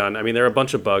that they've done. I mean, there are a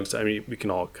bunch of bugs. I mean, we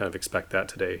can all kind of expect that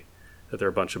today, that there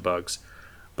are a bunch of bugs.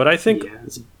 But I think Yeah,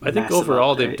 it's a I think massive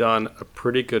overall update. they've done a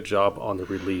pretty good job on the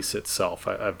release itself.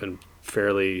 I've been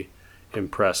fairly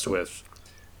impressed with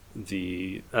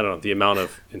the amount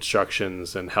of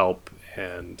instructions and help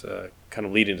and kind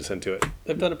of leading us into it.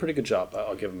 They've done a pretty good job.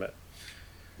 I'll give them it.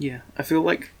 Yeah, I feel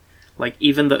like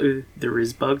even though there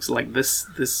is bugs, like this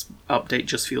update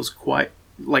just feels quite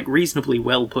like reasonably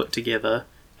well put together.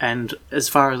 And as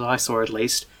far as I saw, at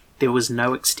least, there was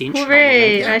no extension.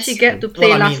 Hooray! On I actually get to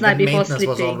play last night the before maintenance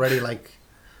was sleeping. already like,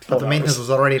 but the maintenance was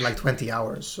already like 20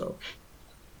 hours. So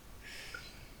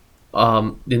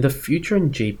In the future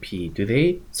in JP, do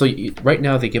they? So right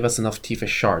now they give us enough Tifa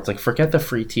shards. Like forget the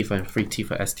free Tifa and free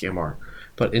Tifa STMR,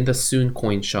 but in the Soon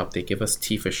coin shop they give us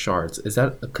Tifa shards. Is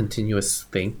that a continuous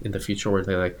thing in the future where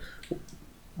they like?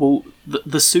 Well,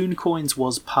 the Soon coins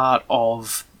was part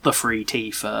of the free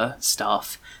Tifa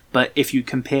stuff, but if you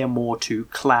compare more to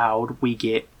Cloud, we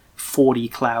get 40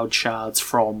 Cloud shards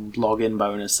from login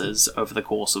bonuses over the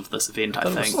course of this event,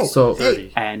 I think. So-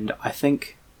 30. And I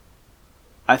think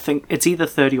it's either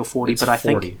 30 or 40, It's but I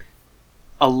 40.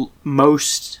 think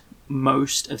most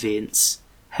events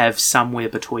have somewhere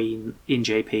between, in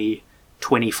JP,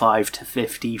 25 to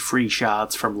 50 free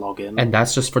shards from login. And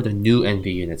that's just for the new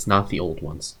Envy units, not the old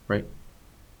ones, right?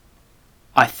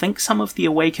 I think some of the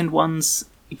awakened ones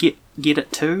get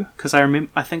it too, because I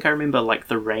think I remember like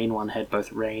the Rain one had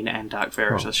both Rain and Dark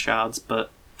Veritas shards, but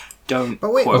don't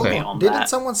But wait, quote hold me on. on Didn't that.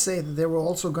 someone say that there were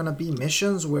also going to be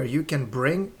missions where you can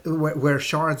bring where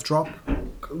shards drop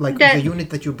like That- the unit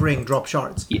that you bring drop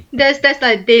shards. That's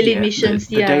like daily Yeah, missions.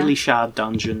 the Daily Shard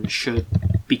dungeon should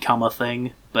become a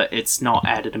thing, but it's not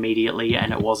added immediately,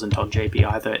 and it wasn't on JP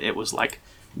either. It was like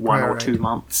 1 or Right. 2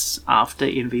 months after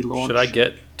Envy launched. Should I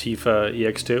get Tifa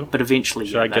EX2? But eventually,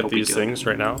 Should yeah, I get that'll be these good. things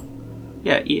right now?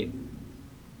 Yeah,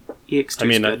 EX2 I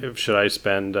mean, good. should I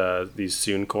spend these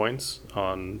Soon coins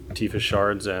on Tifa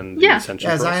shards and Yeah. the Ascension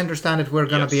As I Pearls? understand it, we're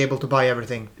gonna be Yes. able to buy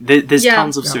everything. There's Yeah.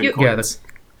 tons of Yeah. Soon You- coins. Yeah, that's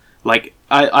Like,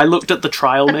 I looked at the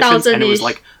trial missions, and it was 1,000-ish.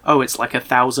 like, oh, it's like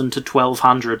 1,000 to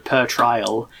 1,200 per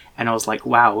trial, and I was like,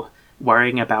 wow,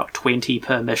 worrying about 20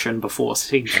 per mission before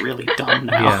seems really dumb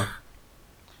now. yeah.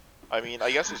 I mean, I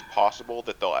guess it's possible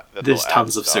that There's they'll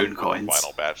tons add of stuff Soon in the coins.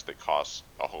 final batch that costs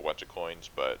a whole bunch of coins,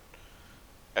 but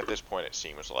at this point, it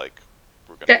seems like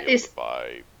we're going to That be able is- to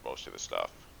buy most of the stuff.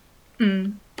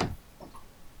 Mm.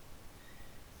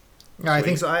 Yeah, I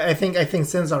think so. I think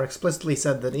Sinzar explicitly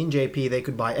said that in JP they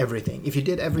could buy everything. If you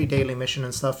did every daily mission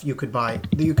and stuff, you could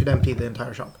empty the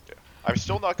entire shop. I'm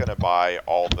still not going to buy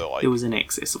all the like It was in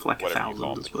excess of like whatever you call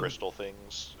 1,000 them, as the well. crystal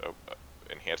things,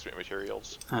 enhancement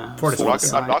materials. Fortitude.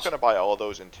 I'm not going to buy all of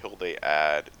those until they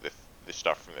add the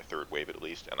stuff from the third wave at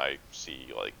least, and I see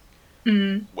like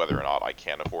Mm. whether or not I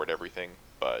can afford everything.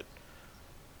 But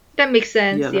That makes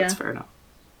sense. Yeah, Yeah. that's fair enough.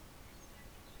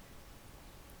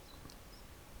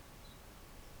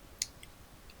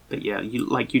 But yeah,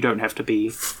 you don't have to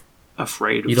be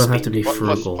afraid of You don't have to be spending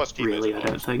frugal. plus Tifa is Really, I don't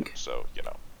close, think. so.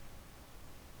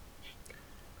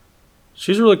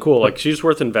 She's really cool. Like, she's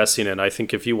worth investing in. I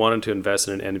think if you wanted to invest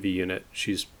in an Envy unit,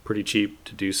 she's pretty cheap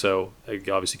to do so. I could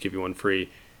obviously give you one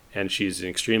free, and she's an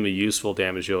extremely useful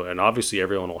damage dealer. And obviously,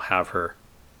 everyone will have her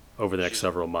over the next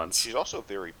several months. She's also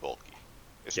very bulky,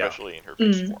 especially in her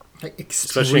base form. Like,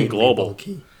 Especially in extremely global.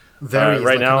 bulky. Very is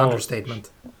right like now- an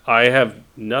understatement. I have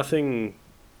nothing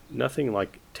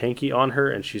like tanky on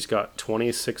her, and she's got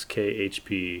 26k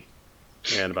HP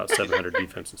and about 700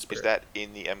 defense and Is spirit. that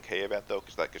in the MK event though?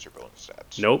 Because that gives her bonus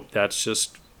stats. Nope, that's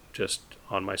just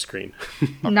on my screen.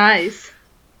 Nice.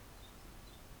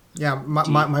 Yeah,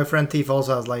 my friend Thief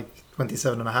also has like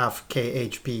 27.5k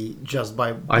HP just by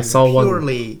I being saw one-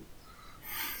 purely.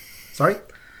 Sorry?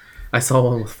 I saw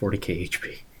one with 40k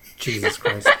HP. Jesus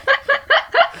Christ.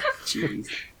 Jeez.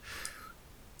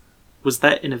 Was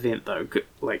that an event though?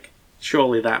 Like,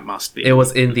 surely that must be. It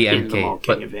was in the in MK, mocking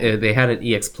but event. they had an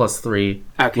EX plus 3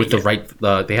 Okay, with the yeah.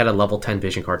 right. They had a level 10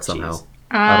 vision card somehow. Jeez.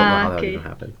 I don't know how that Okay. even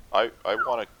happened. I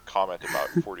want to comment about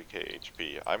 40k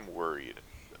HP. I'm worried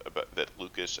about that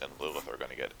Lucas and Lilith are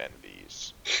going to get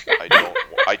envies. I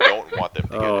don't want them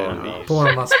to get Oh, envies. Poor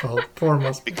Muspel. Poor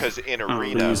Muspel. Because in Oh,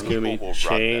 arena, Please, people Gumi, will run them.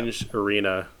 change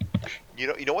arena.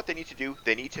 You know what they need to do?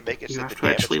 They need to make it You so have the to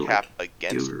damage actually, cap like,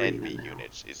 against do arena envy now.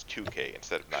 units is 2k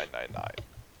instead of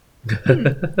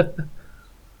 999.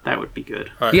 That would be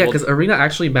good. All right, Yeah, well, because arena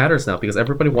actually matters now because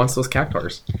everybody wants those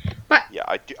cactars. Yeah,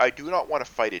 I do not want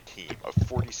to fight a team of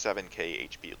 47k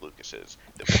HP Lucases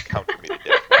that will counter me to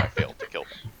death when I fail to kill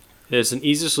them. there's an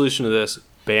easy solution to this: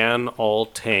 ban all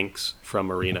tanks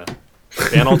from arena.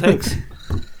 Ban all tanks.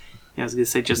 Yeah, I was gonna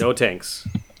say just No tanks.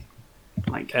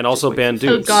 like And also just ban Oh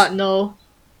dupes. god, no.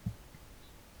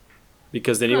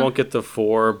 Because then you won't get the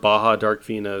 4 Baja Dark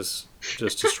Venas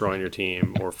just destroying your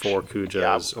team, or 4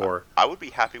 Kujas, or I would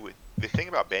be happy with the thing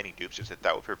about banning dupes is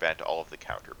that would prevent all of the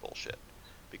counter bullshit.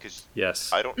 Because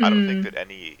yes. I don't think that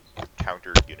any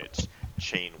counter units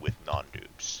chain with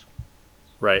non-dupes.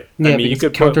 Right. Yeah, I mean, you because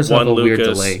could put counters have one a weird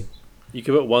Lucas. delay. You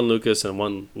could put one Lucas and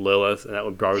one Lilith, and that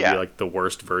would probably Yeah. be like the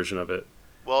worst version of it.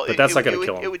 Well, But that's not gonna would-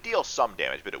 kill 'em. It would deal some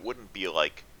damage, but it wouldn't be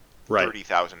like Right.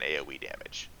 30,000 AoE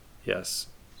damage. Yes.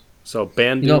 So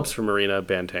ban You know- dupes from arena,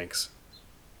 ban tanks.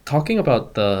 Talking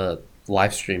about the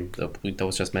live stream that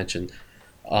was just mentioned,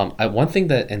 one thing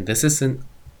that, and this isn't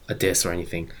a diss or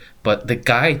anything, but the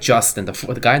guy Justin,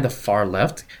 the guy in the far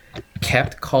left,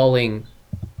 kept calling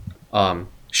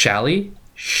Shally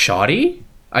shoddy.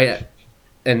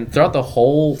 And throughout the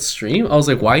whole stream, I was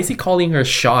like, why is he calling her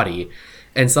shoddy?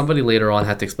 And somebody later on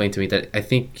had to explain to me that I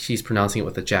think she's pronouncing it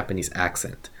with a Japanese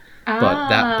accent. But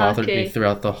that bothered me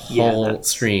throughout the whole that's-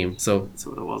 stream. So that's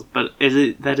what it was. But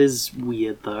that is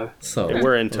weird though. And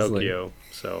we're in I was like, Tokyo,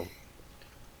 so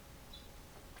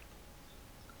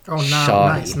Oh, now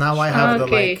Shoddy. nice. Now I have Okay.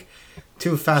 the like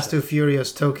Too Fast, Too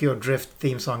Furious Tokyo Drift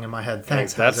theme song in my head.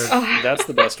 Thanks, that's Hazard. that's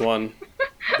the best one.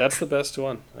 That's the best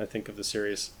one, I think, of the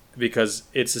series, because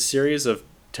it's a series of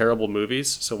terrible movies.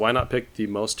 So why not pick the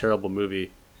most terrible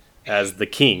movie as the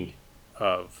king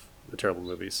of the terrible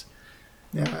movies?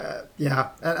 Yeah,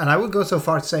 and I would go so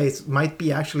far to say it might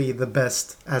be actually the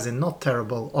best, as in not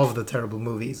terrible, of the terrible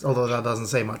movies. Although that doesn't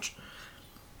say much.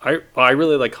 I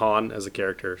really like Han as a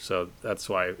character, so that's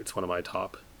why it's one of my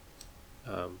top.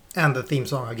 And the theme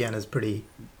song again is pretty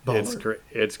baller. It's great.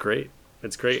 It's great.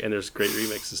 It's great, and there's great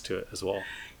remixes to it as well.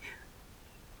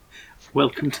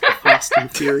 Welcome to the Fast and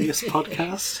Furious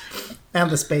podcast. And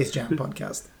the Space Jam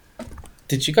podcast.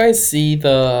 Did you guys see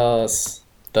the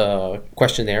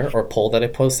questionnaire or poll that I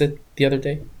posted the other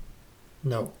day?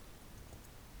 No.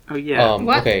 Oh yeah.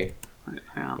 What? Okay.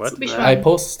 I answered What? Which that. one? I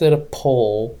posted a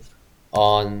poll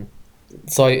on.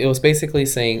 So it was basically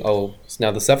saying, oh, so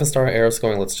now the 7-star arrow's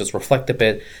going, let's just reflect a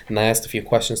bit. And I asked a few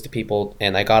questions to people,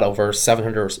 and I got over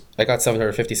 700. I got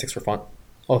 756 response.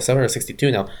 Oh,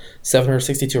 762 now.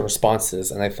 762 responses,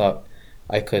 and I thought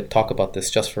I could talk about this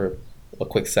just for a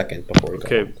quick second before we go.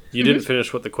 Okay, on. you didn't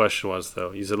finish what the question was,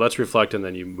 though. You said let's reflect, and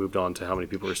then you moved on to how many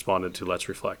people responded to let's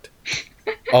reflect.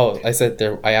 Oh, I said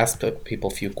there. I asked people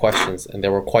a few questions, and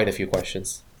there were quite a few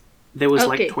questions. There was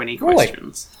Okay. like 20 More like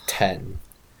questions. 10.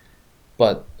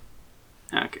 But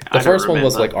Okay. the I don't first one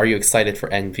was remember. like, "Are you excited for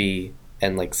NV?"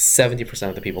 And like 70%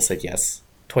 of the people said yes.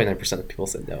 29% of the people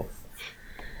said no.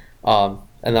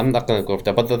 And I'm not going to go over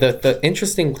that. But the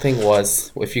interesting thing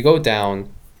was, if you go down,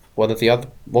 one of the other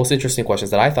most interesting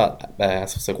questions that I thought I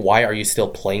asked was like, "Why are you still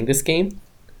playing this game?"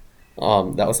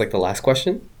 That was like the last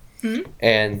question,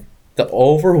 and the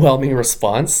overwhelming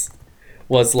response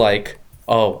was like,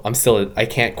 "Oh, I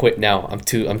can't quit now. I'm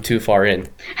too far in."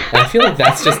 And I feel like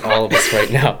that's just all of us right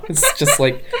now. It's just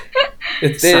like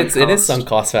it is sunk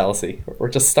cost fallacy. We're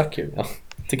just stuck here now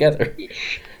together.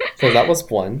 So that was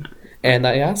one, and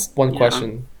I asked one Yeah.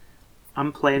 question.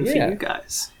 I'm playing Yeah. for you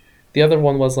guys. The other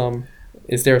one was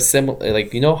is there a similar,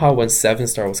 like, you know how when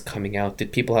 7-star was coming out,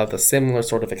 did people have the similar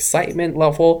sort of excitement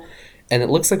level? And it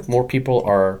looks like more people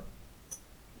are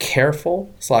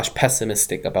careful /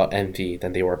 pessimistic about MV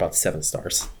than they were about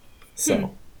 7-stars.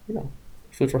 So,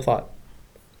 food for thought.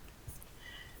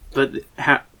 But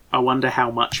I wonder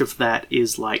how much of that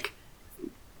is like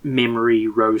memory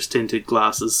rose tinted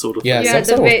glasses sort of Yeah, thing. Yeah,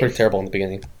 7-star the was rate- pretty terrible in the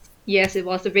beginning. Yes, it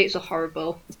was. The rates were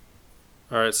horrible.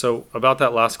 All right, so about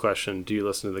that last question, do you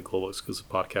listen to the Global Exclusive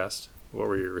podcast? What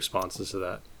were your responses to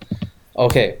that?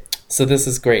 Okay, so this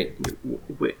is great.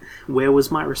 Where was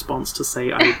my response to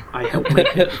say I helped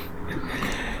make it?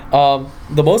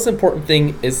 The most important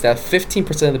thing is that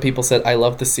 15% of the people said, "I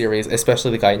love the series,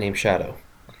 especially the guy named Shadow."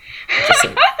 Just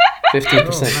saying. 15%. Oh,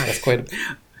 nice. That's quite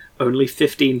Only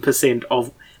 15%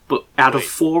 of, but out of Wait.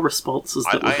 4 responses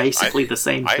that were basically the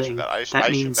same I thing, assumed that. I that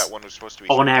assumed means that one was supposed to be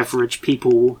on sarcastic. average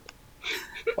people.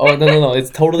 Oh, no, it's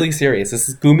totally serious.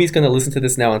 Gumi's gonna listen to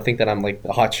this now and think that I'm like the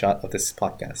hotshot of this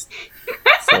podcast.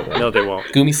 So, No, they won't.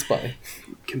 Gumi spy.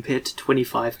 Compared to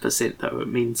 25%, though, it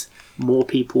means more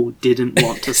people didn't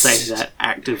want to say that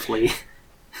actively.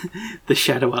 The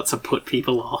shadow arts have put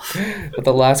people off. But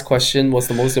the last question was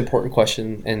the most important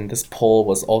question, and this poll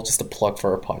was all just a plug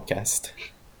for our podcast.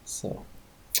 So,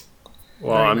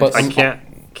 Well, But- I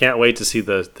can't wait to see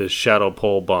the shadow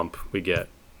poll bump we get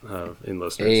in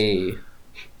listeners.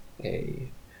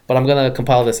 But I'm gonna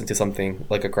compile this into something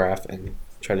like a graph and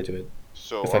try to do it.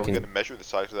 So If I are we can- going to measure the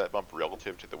size of that bump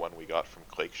relative to the one we got from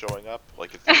Clake showing up?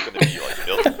 Like, is this going to be like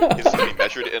is it going to be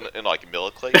measured in like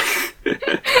milliclake?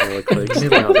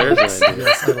 Now, there's an idea.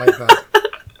 Yes, I like that.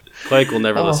 Clake will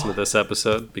never Oh. listen to this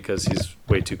episode because he's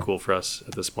way too cool for us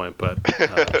at this point. But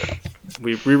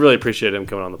we really appreciate him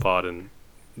coming on the pod, and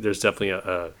there's definitely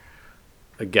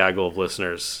a gaggle of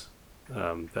listeners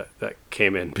that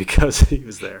came in because he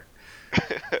was there.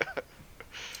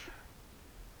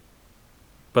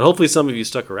 But hopefully some of you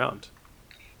stuck around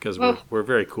because Well- we're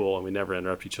very cool and we never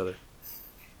interrupt each other.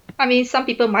 I mean, some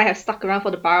people might have stuck around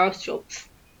for the Barros jokes.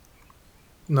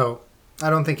 No, I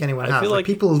don't think anyone I has. feel Like, like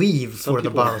people leave Some for the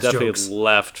people Barros definitely jokes.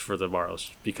 left for the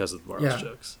Barros because of the Barros Yeah.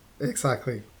 jokes.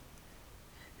 Exactly.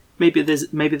 Maybe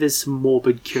there's some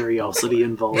morbid curiosity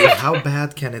involved. How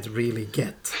bad can it really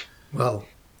get? Well,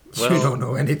 you Well- don't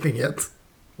know anything yet.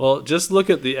 Well, just look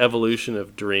at the evolution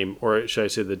of Dream, or should I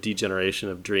say the degeneration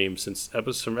of Dream,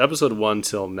 from episode 1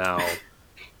 till now.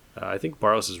 I think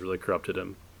Barros has really corrupted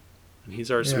him. And he's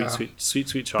our Yeah.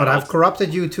 sweet child. But I've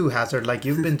corrupted you too, Hazard. Like,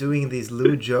 you've been doing these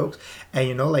lewd jokes, and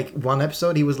you know, like one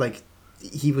episode he was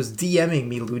DMing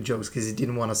me lewd jokes because he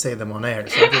didn't want to say them on air.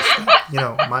 So I'm just, you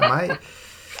know,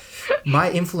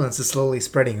 my influence is slowly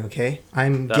spreading. Okay,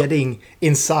 I'm getting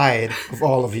inside of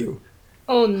all of you.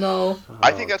 Oh no.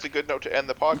 I think that's a good note to end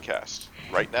the podcast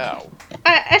right now.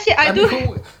 Actually, I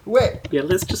do. Wait, Yeah,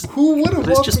 let's just. who would have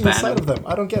Let's walked just ban inside him. of them?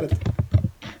 I don't get it.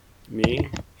 Me?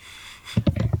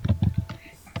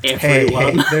 Hey,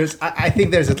 Everyone. I think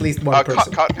there's at least one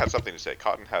person. Cotton had something to say.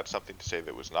 Cotton had something to say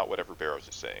that was not whatever Barrows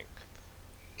is saying.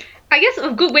 I guess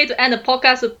a good way to end the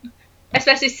podcast would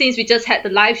especially since we just had the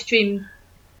live stream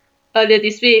earlier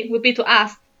this week, would be to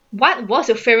ask, what was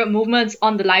your favorite movements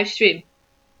on the live stream?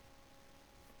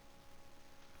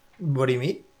 What do you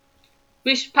mean?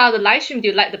 Which part of the live stream do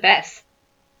you like the best?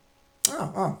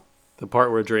 Oh. The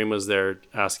part where Dream was there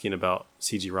asking about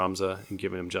CG Ramza and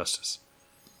giving him justice.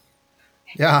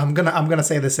 Yeah, I'm gonna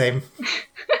say the same.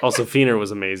 Also, Feener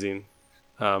was amazing.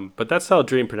 But that's how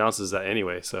Dream pronounces that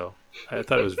anyway, so I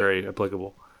thought it was very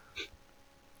applicable.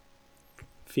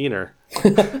 Feener.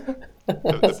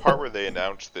 The part where they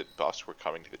announced that buffs were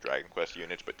coming to the Dragon Quest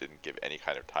units but didn't give any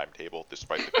kind of timetable,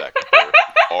 despite the fact that they're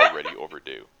already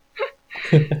overdue.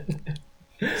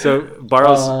 So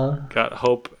Barros got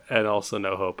hope and also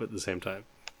no hope at the same time.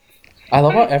 I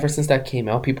love how ever since that came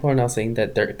out, people are now saying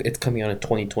that it's coming out in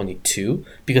 2022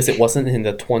 because it wasn't in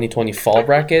the 2020 fall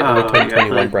bracket or the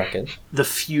 2021 bracket. The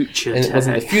future And tag. it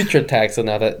wasn't the future tag, so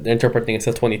now that they're interpreting it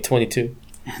as 2022.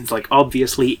 It's like,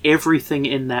 obviously, everything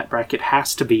in that bracket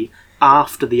has to be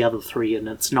after the other three, and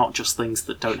it's not just things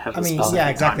that don't have a I mean, specific yeah,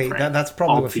 exactly. time frame, That's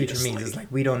probably what future obviously. means. Is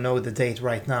like we don't know the date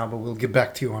right now, but we'll get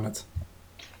back to you on it.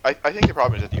 I think the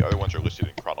problem is that the other ones are listed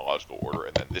in chronological order,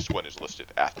 and then this one is listed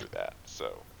after that.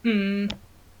 So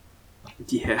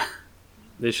Yeah.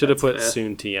 They should have put fair.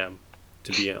 soon TM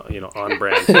to be on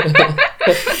brand. That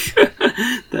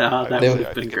I would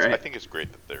have been great. I think it's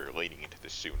great that they're leaning into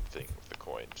this soon thing with the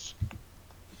coins.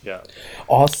 Yeah.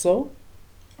 Also,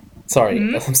 sorry,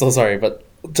 I'm so sorry, but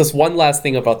just one last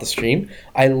thing about the stream.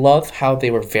 I love how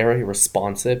they were very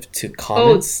responsive to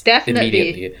comments definitely.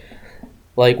 immediately.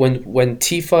 Like when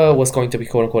Tifa was going to be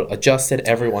quote unquote adjusted,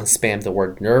 everyone spammed the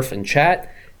word nerf in chat,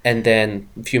 and then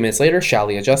a few minutes later,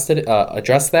 Shally addressed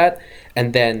that,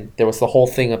 and then there was the whole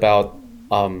thing about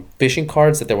fishing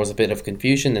cards, that there was a bit of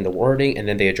confusion in the wording, and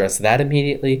then they addressed that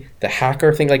immediately. The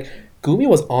hacker thing, like Gumi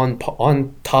was on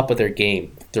top of their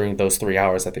game during those 3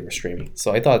 hours that they were streaming.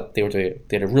 So I thought they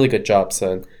did a really good job.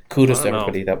 So kudos to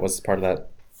everybody that was part of that.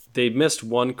 They missed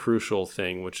one crucial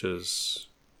thing, which is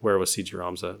where was CG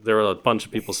Ramza? There were a bunch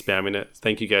of people spamming it.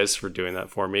 Thank you guys for doing that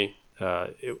for me.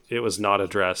 It was not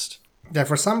addressed. Yeah,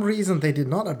 for some reason they did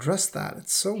not address that.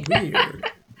 It's so weird.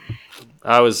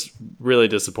 I was really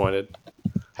disappointed.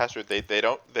 Hazard, they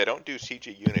don't do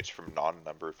CG units from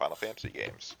non-numbered Final Fantasy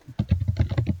games.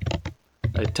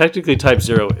 Technically, Type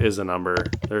 0 is a number.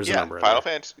 There's a number in Final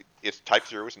there. Fantasy. It's Type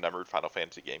 0 is a numbered Final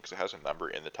Fantasy game because it has a number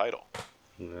in the title.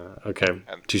 Okay,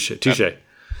 And- touche.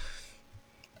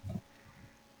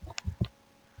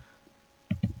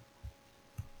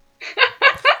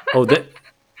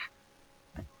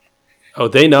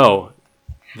 They know.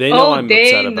 They know I'm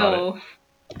upset about it.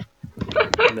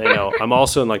 They know. I'm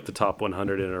also in like the top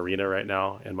 100 in Arena right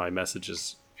now, and my message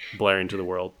is blaring to the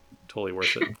world. Totally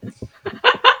worth it.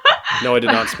 No, I did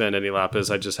not spend any lapis.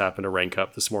 I just happened to rank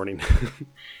up this morning.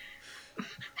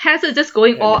 Hazard just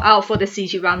going all out for the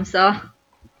CG Ramza.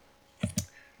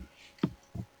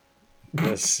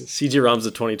 Yes, CG Ramza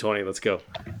 2020. Let's go.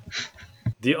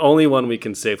 The only one we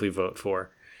can safely vote for.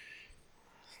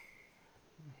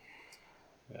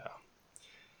 Yeah.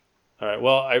 All right.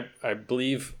 Well, I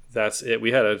believe that's it.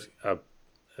 We had a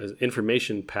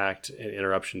information-packed and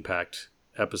interruption-packed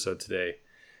episode today.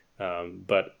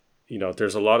 But,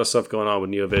 there's a lot of stuff going on with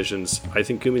NeoVisions. I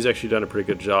think Gumi's actually done a pretty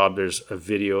good job. There's a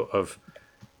video of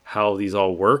how these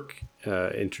all work,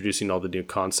 introducing all the new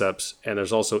concepts. And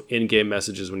there's also in-game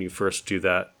messages when you first do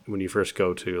that, when you first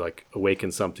go to, like,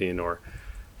 awaken something or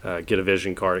get a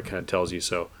vision card, it kind of tells you.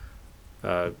 So,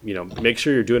 make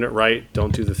sure you're doing it right.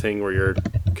 Don't do the thing where you're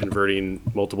converting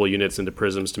multiple units into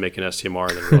prisms to make an STMR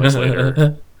and then realize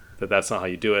later that that's not how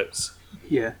you do it.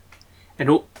 Yeah.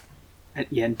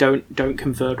 And don't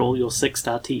convert all your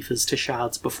 6-star Tifas to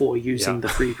shards before using the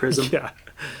free prism. Yeah.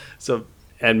 So,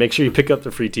 and make sure you pick up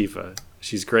the free Tifa.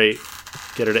 She's great.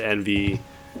 Get her to Envy.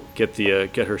 Get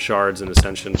her shards and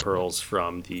Ascension pearls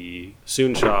from the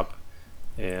Soon shop,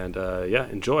 and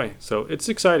enjoy. So it's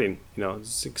exciting.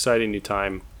 It's an exciting new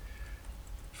time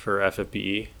for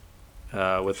FFBE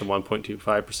with the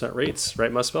 1.25% rates,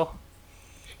 right, Muswell?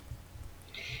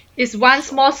 It's one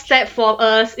small step for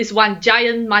us. It's one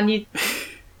giant money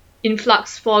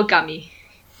influx for Gummy.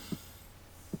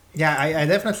 Yeah, I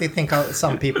definitely think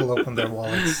some people opened their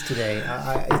wallets today.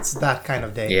 It's that kind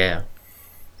of day. Yeah.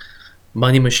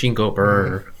 Money machine go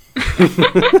burr. That's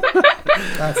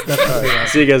definitely it.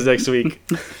 See you guys next week.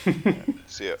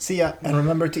 See ya. See ya, and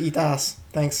remember to eat ass.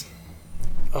 Thanks.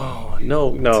 Oh,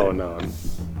 no.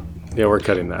 Yeah, we're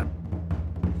cutting that.